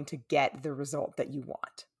is going to get the result that you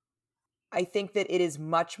want. I think that it is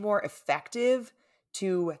much more effective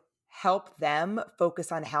to help them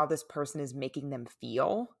focus on how this person is making them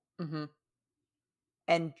feel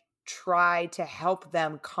and try to help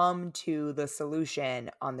them come to the solution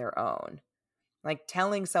on their own. Like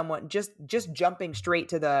telling someone, just jumping straight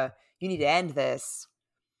to you need to end this,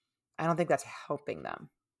 I don't think that's helping them.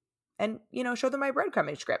 And, show them my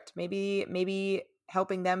breadcrumbing script. Maybe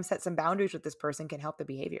helping them set some boundaries with this person can help the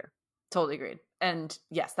behavior. Totally agreed. And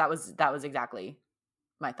yes, that was exactly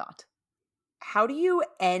my thought. How do you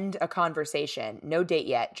end a conversation? No date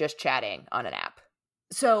yet, just chatting on an app.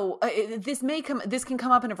 So this can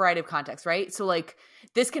come up in a variety of contexts, right? So like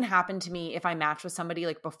this can happen to me if I match with somebody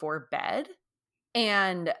like before bed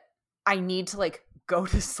and I need to like go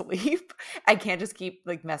to sleep. I can't just keep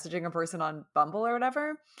like messaging a person on Bumble or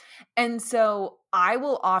whatever. And so I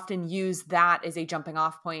will often use that as a jumping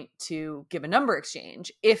off point to give a number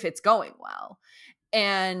exchange if it's going well.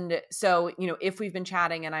 And so, if we've been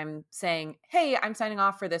chatting and I'm saying, hey, I'm signing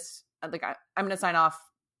off for this, like I'm going to sign off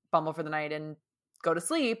Bumble for the night and go to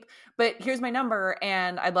sleep, but here's my number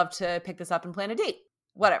and I'd love to pick this up and plan a date,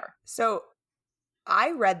 whatever. So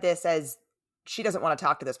I read this as she doesn't want to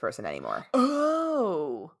talk to this person anymore.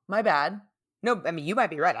 Oh, my bad. No, I mean, you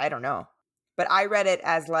might be right. I don't know. But I read it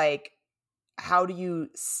as like, how do you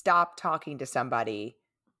stop talking to somebody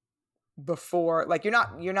before, like you're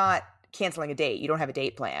not canceling a date. You don't have a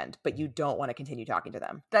date planned, but you don't want to continue talking to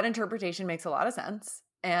them. That interpretation makes a lot of sense.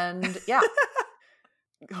 And yeah,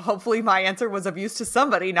 hopefully my answer was of use to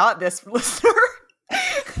somebody, not this listener.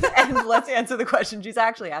 And let's answer the question she's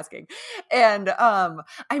actually asking. And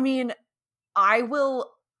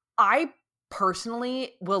I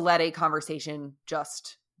personally will let a conversation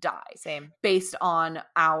just die. Same. Based on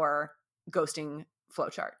our ghosting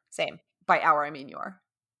flowchart. Same. By our, I mean your.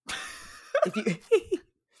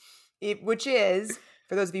 Which is,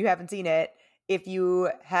 for those of you who haven't seen it, if you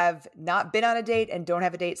have not been on a date and don't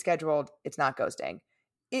have a date scheduled, it's not ghosting.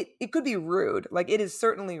 It could be rude. Like it is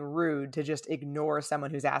certainly rude to just ignore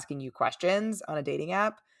someone who's asking you questions on a dating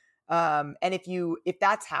app. And if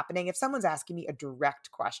that's happening, if someone's asking me a direct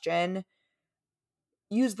question,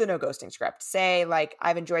 use the no ghosting script. Say like,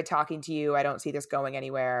 I've enjoyed talking to you. I don't see this going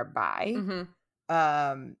anywhere. Bye.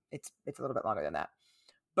 It's a little bit longer than that,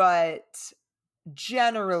 but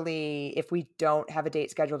generally, if we don't have a date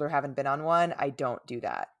scheduled or haven't been on one, I don't do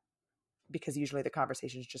that because usually the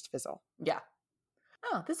conversations just fizzle. Yeah.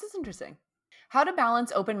 Oh, this is interesting. How to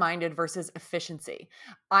balance open-minded versus efficiency.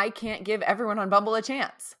 I can't give everyone on Bumble a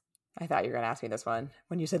chance. I thought you were going to ask me this one.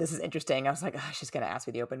 When you said this is interesting, I was like, oh, she's going to ask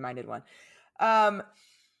me the open-minded one. I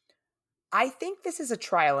think this is a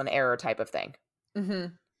trial and error type of thing.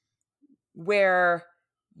 Where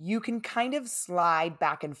you can kind of slide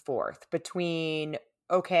back and forth between,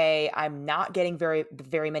 okay, I'm not getting very,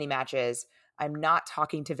 very many matches. I'm not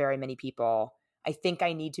talking to very many people. I think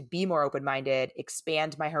I need to be more open-minded,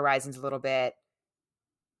 expand my horizons a little bit,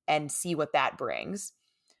 and see what that brings.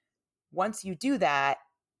 Once you do that,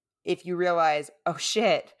 if you realize, oh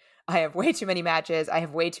shit, I have way too many matches, I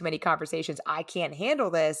have way too many conversations, I can't handle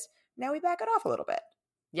this, now we back it off a little bit.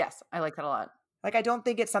 Yes, I like that a lot. Like, I don't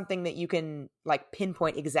think it's something that you can like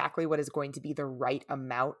pinpoint exactly what is going to be the right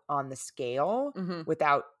amount on the scale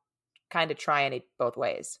without kind of trying it both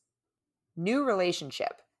ways. New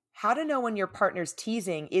relationship. How to know when your partner's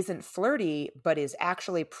teasing isn't flirty, but is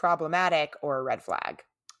actually problematic or a red flag.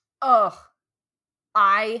 Ugh.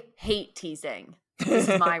 I hate teasing. This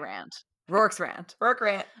is my rant. Rourke's rant. Rourke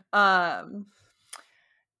rant.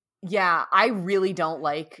 Yeah, I really don't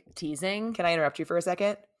like teasing. Can I interrupt you for a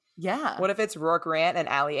second? Yeah. What if it's Rourke rant and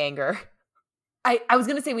Allie anger? I was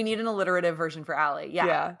going to say we need an alliterative version for Allie.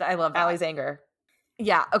 Yeah. I love that. Allie's anger.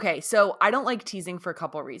 Yeah. Okay. So I don't like teasing for a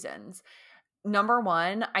couple reasons. Number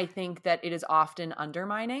one, I think that it is often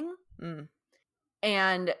undermining.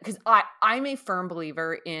 And because I'm a firm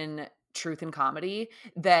believer in truth in comedy,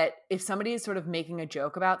 that if somebody is sort of making a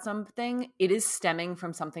joke about something, it is stemming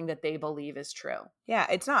from something that they believe is true. Yeah.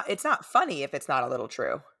 It's not funny if it's not a little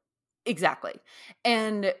true. Exactly.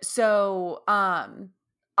 And so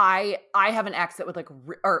I have an ex that would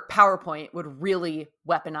or PowerPoint would really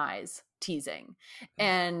weaponize teasing.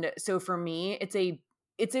 And so for me, it's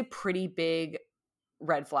a pretty big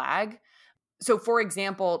red flag. So for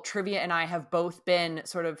example, Trivia and I have both been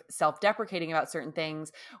sort of self-deprecating about certain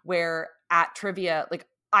things where at Trivia, like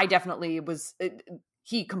I definitely was,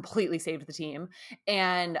 he completely saved the team.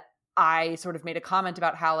 And I sort of made a comment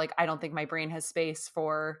about how like, I don't think my brain has space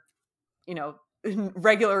for,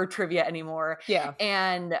 regular trivia anymore. Yeah.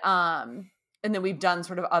 And then we've done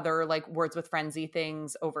sort of other like Words with Frenzy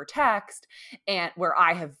things over text and where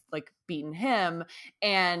I have like beaten him.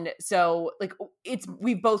 And so like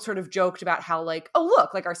we've both sort of joked about how like, oh,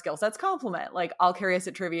 look, like our skill sets complement. Like I'll carry us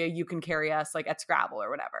at trivia. You can carry us like at Scrabble or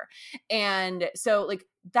whatever. And so like,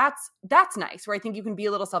 that's nice where I think you can be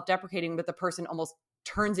a little self-deprecating, but the person almost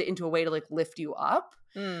turns it into a way to like lift you up.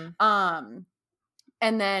 And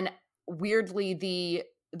then weirdly,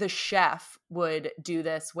 the chef would do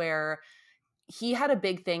this where he had a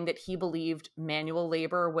big thing that he believed manual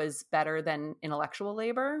labor was better than intellectual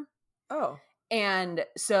labor. Oh. And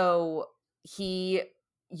so he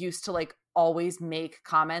used to like always make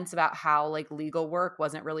comments about how like legal work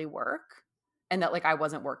wasn't really work and that like I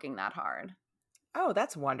wasn't working that hard. Oh,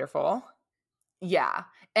 that's wonderful. Yeah.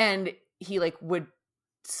 And he like would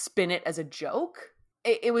spin it as a joke.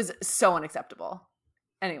 It was so unacceptable.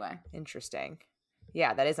 Anyway. Interesting.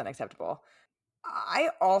 Yeah, that is unacceptable. I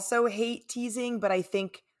also hate teasing, but I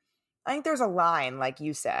think there's a line, like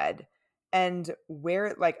you said, and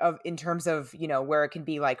where like in terms of, where it can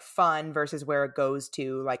be like fun versus where it goes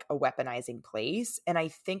to like a weaponizing place. And I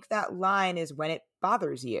think that line is when it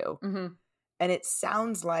bothers you. And it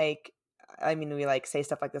sounds like, I mean, we like say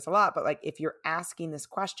stuff like this a lot, but like if you're asking this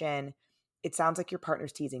question, it sounds like your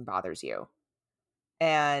partner's teasing bothers you.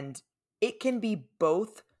 And it can be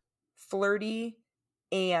both flirty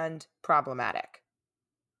and problematic.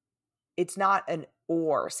 It's not an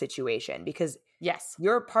or situation because yes,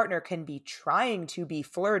 your partner can be trying to be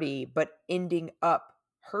flirty, but ending up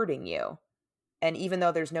hurting you. And even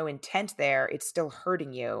though there's no intent there, it's still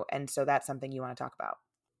hurting you. And so that's something you want to talk about.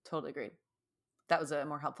 Totally agreed. That was a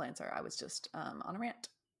more helpful answer. I was just on a rant.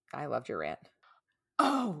 I loved your rant.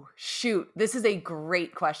 Oh, shoot. This is a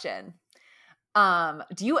great question.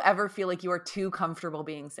 Do you ever feel like you are too comfortable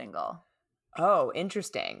being single? Oh,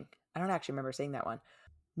 interesting. I don't actually remember saying that one.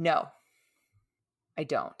 No, I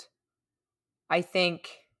don't. I think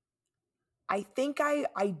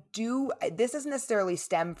I do. This doesn't necessarily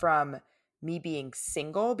stem from me being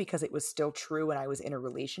single because it was still true when I was in a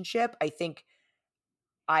relationship. I think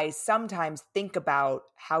I sometimes think about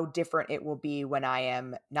how different it will be when I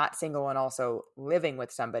am not single and also living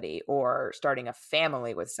with somebody or starting a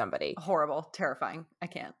family with somebody. Horrible, terrifying. I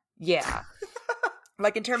can't. Yeah.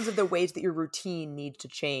 Like in terms of the ways that your routine needs to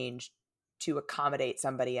change to accommodate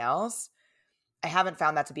somebody else. I haven't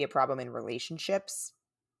found that to be a problem in relationships,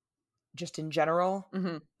 just in general.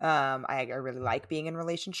 I really like being in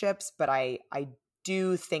relationships, but I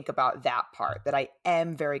do think about that part, that I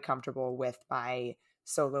am very comfortable with my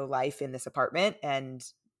solo life in this apartment and,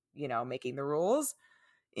 making the rules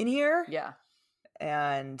in here. Yeah.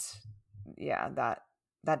 And yeah,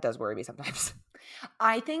 that does worry me sometimes.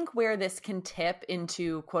 I think where this can tip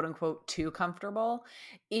into quote unquote too comfortable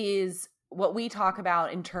is what we talk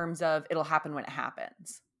about in terms of it'll happen when it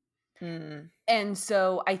happens. And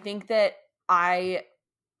so I think that I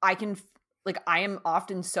can like I am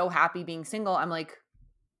often so happy being single. I'm like,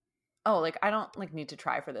 oh, like I don't like need to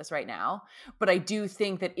try for this right now. But I do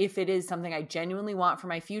think that if it is something I genuinely want for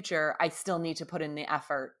my future, I still need to put in the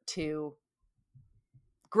effort to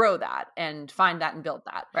grow that and find that and build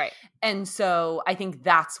that. Right. And so I think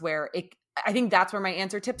that's where my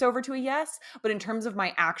answer tips over to a yes. But in terms of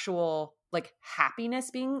my actual like happiness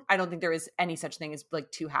being, I don't think there is any such thing as like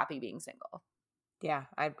too happy being single. Yeah,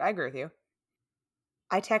 I agree with you.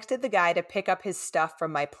 I texted the guy to pick up his stuff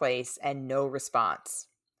from my place and no response.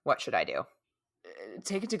 What should I do?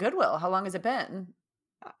 Take it to Goodwill. How long has it been?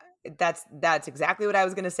 That's exactly what I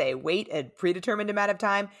was going to say. Wait a predetermined amount of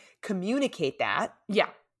time. Communicate that. Yeah.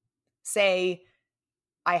 Say,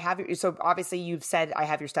 so obviously you've said, I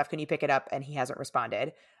have your stuff. Can you pick it up? And he hasn't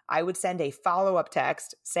responded. I would send a follow-up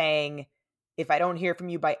text saying, if I don't hear from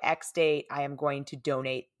you by X date, I am going to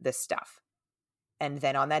donate this stuff. And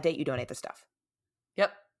then on that date, you donate the stuff.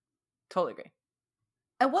 Yep. Totally agree.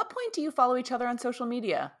 At what point do you follow each other on social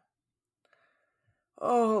media?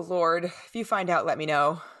 Oh, Lord. If you find out, let me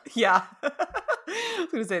know. Yeah. I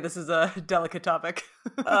was going to say this is a delicate topic.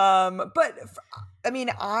 But I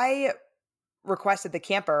mean, I requested the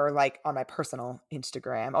camper like on my personal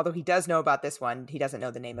Instagram, although he does know about this one. He doesn't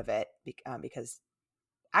know the name of it because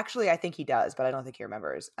actually I think he does, but I don't think he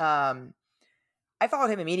remembers. I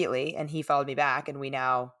followed him immediately and he followed me back and we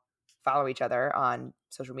now follow each other on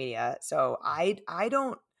social media. So I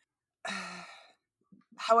don't,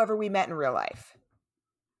 however, we met in real life.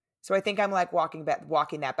 So I think I'm like walking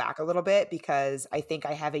that back a little bit because I think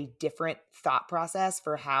I have a different thought process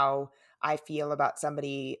for how I feel about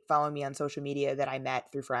somebody following me on social media that I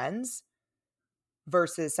met through friends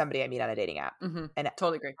versus somebody I meet on a dating app. Mm-hmm. And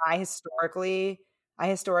totally agree. I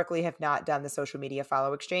historically have not done the social media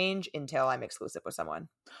follow exchange until I'm exclusive with someone.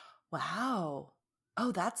 Wow.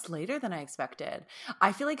 Oh, that's later than I expected.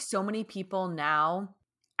 I feel like so many people now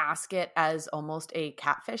ask it as almost a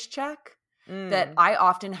catfish check that I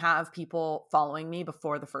often have people following me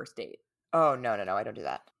before the first date. Oh, no, I don't do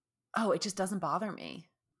that. Oh, it just doesn't bother me.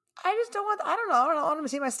 I just don't want, I don't want them to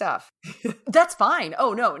see my stuff. That's fine.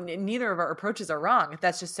 Oh, no, neither of our approaches are wrong.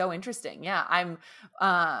 That's just so interesting. Yeah, I'm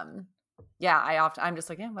just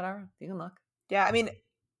like, yeah, whatever. You can look. Yeah, I mean,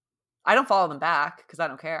 I don't follow them back because I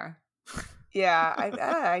don't care. Yeah,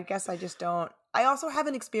 I guess I just don't. I also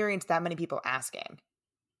haven't experienced that many people asking.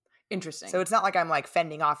 Interesting. So it's not like I'm like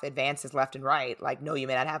fending off advances left and right. Like, no, you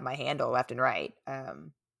may not have my handle left and right.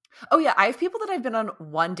 Oh yeah, I have people that I've been on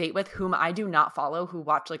one date with whom I do not follow who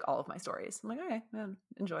watch like all of my stories. I'm like, okay, man,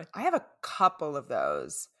 enjoy. I have a couple of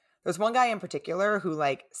those. There's one guy in particular who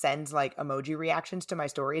like sends like emoji reactions to my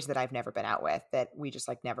stories that I've never been out with, that we just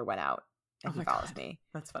like never went out, and he follows me.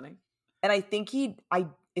 That's funny. And I think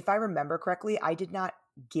if I remember correctly, I did not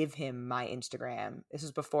give him my Instagram. This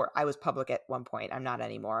was before I was public at one point. I'm not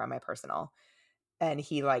anymore on my personal. And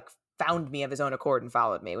he like found me of his own accord and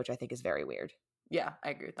followed me, which I think is very weird. Yeah, I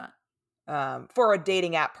agree with that. For a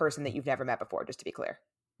dating app person that you've never met before, just to be clear.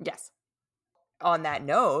 Yes. On that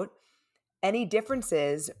note, any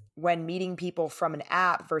differences when meeting people from an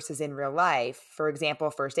app versus in real life? For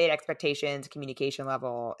example, first date expectations, communication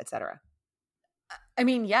level, etc. I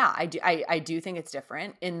mean, yeah, I do think it's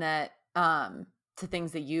different in that to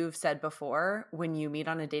things that you've said before, when you meet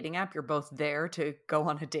on a dating app, you're both there to go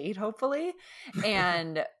on a date, hopefully.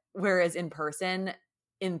 And whereas in person,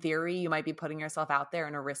 in theory, you might be putting yourself out there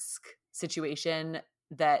in a risk situation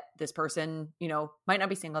that this person, you know, might not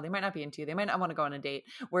be single, they might not be into you, they might not want to go on a date.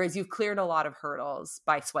 Whereas you've cleared a lot of hurdles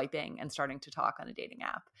by swiping and starting to talk on a dating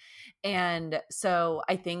app. And so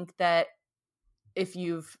I think that if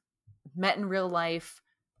you've met in real life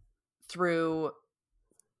through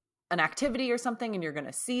an activity or something and you're going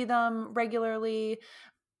to see them regularly,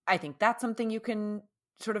 I think that's something you can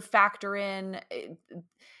sort of factor in.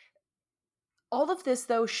 All of this,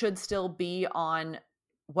 though, should still be on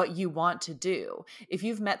what you want to do. If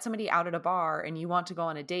you've met somebody out at a bar and you want to go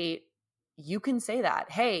on a date, you can say that.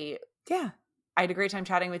 Hey, yeah, I had a great time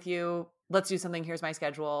chatting with you. Let's do something. Here's my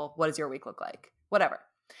schedule. What does your week look like? Whatever.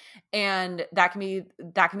 And that can be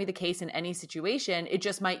the case in any situation. It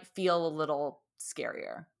just might feel a little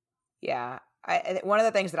scarier. Yeah. One of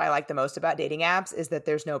the things that I like the most about dating apps is that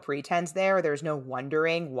there's no pretense there. There's no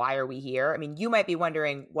wondering, why are we here? I mean, you might be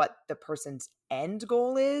wondering what the person's end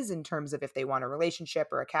goal is in terms of if they want a relationship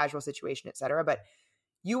or a casual situation, et cetera. But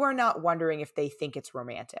you are not wondering if they think it's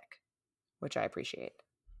romantic, which I appreciate.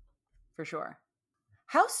 For sure.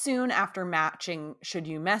 How soon after matching should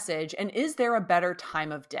you message? And is there a better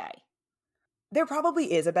time of day? There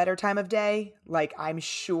probably is a better time of day. Like, I'm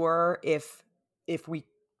sure if we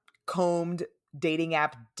combed dating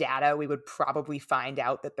app data we would probably find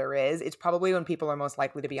out that there is. It's probably when people are most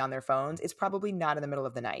likely to be on their phones. It's probably not in the middle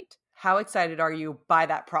of the night. How excited are you by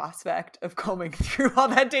that prospect of combing through all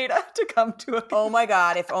that data to come to a Oh my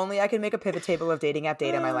God, if only I could make a pivot table of dating app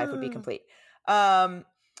data, my life would be complete.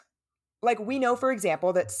 Like we know, for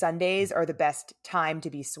example, that Sundays are the best time to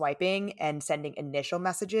be swiping and sending initial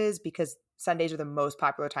messages because Sundays are the most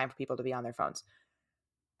popular time for people to be on their phones.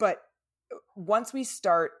 But once we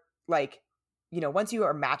start, like, once you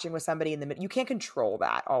are matching with somebody in the middle, you can't control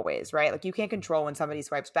that always, right? Like you can't control when somebody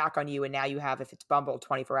swipes back on you and now you have, if it's Bumble,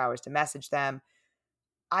 24 hours to message them.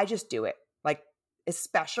 I just do it. Like,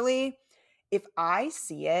 especially if I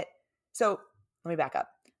see it. So let me back up.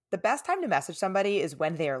 The best time to message somebody is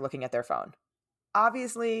when they are looking at their phone.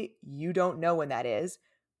 Obviously, you don't know when that is,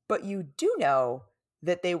 but you do know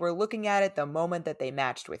that they were looking at it the moment that they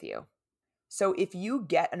matched with you. So if you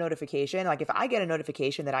get a notification, like if I get a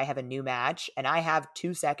notification that I have a new match and I have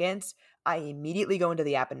 2 seconds, I immediately go into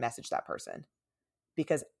the app and message that person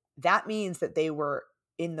because that means that they were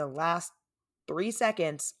in the last 3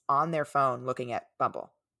 seconds on their phone looking at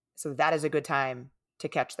Bumble. So that is a good time to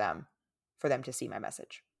catch them for them to see my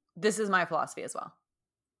message. This is my philosophy as well.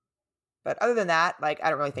 But other than that, like, I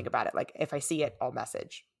don't really think about it. Like, if I see it, I'll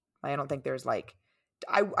message. I don't think there's like,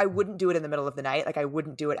 I wouldn't do it in the middle of the night. Like, I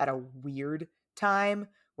wouldn't do it at a weird time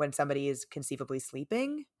when somebody is conceivably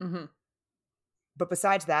sleeping. Mm-hmm. But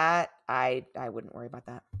besides that, I wouldn't worry about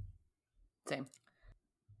that. Same.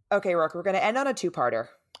 Okay, Rourke, we're going to end on a 2-parter.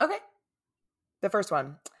 Okay. The first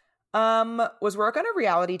one. Was Rourke on a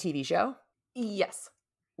reality TV show? Yes.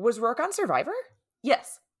 Was Rourke on Survivor?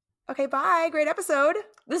 Yes. Okay, bye. Great episode.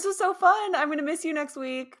 This was so fun. I'm going to miss you next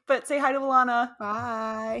week, but say hi to Alana.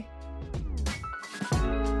 Bye.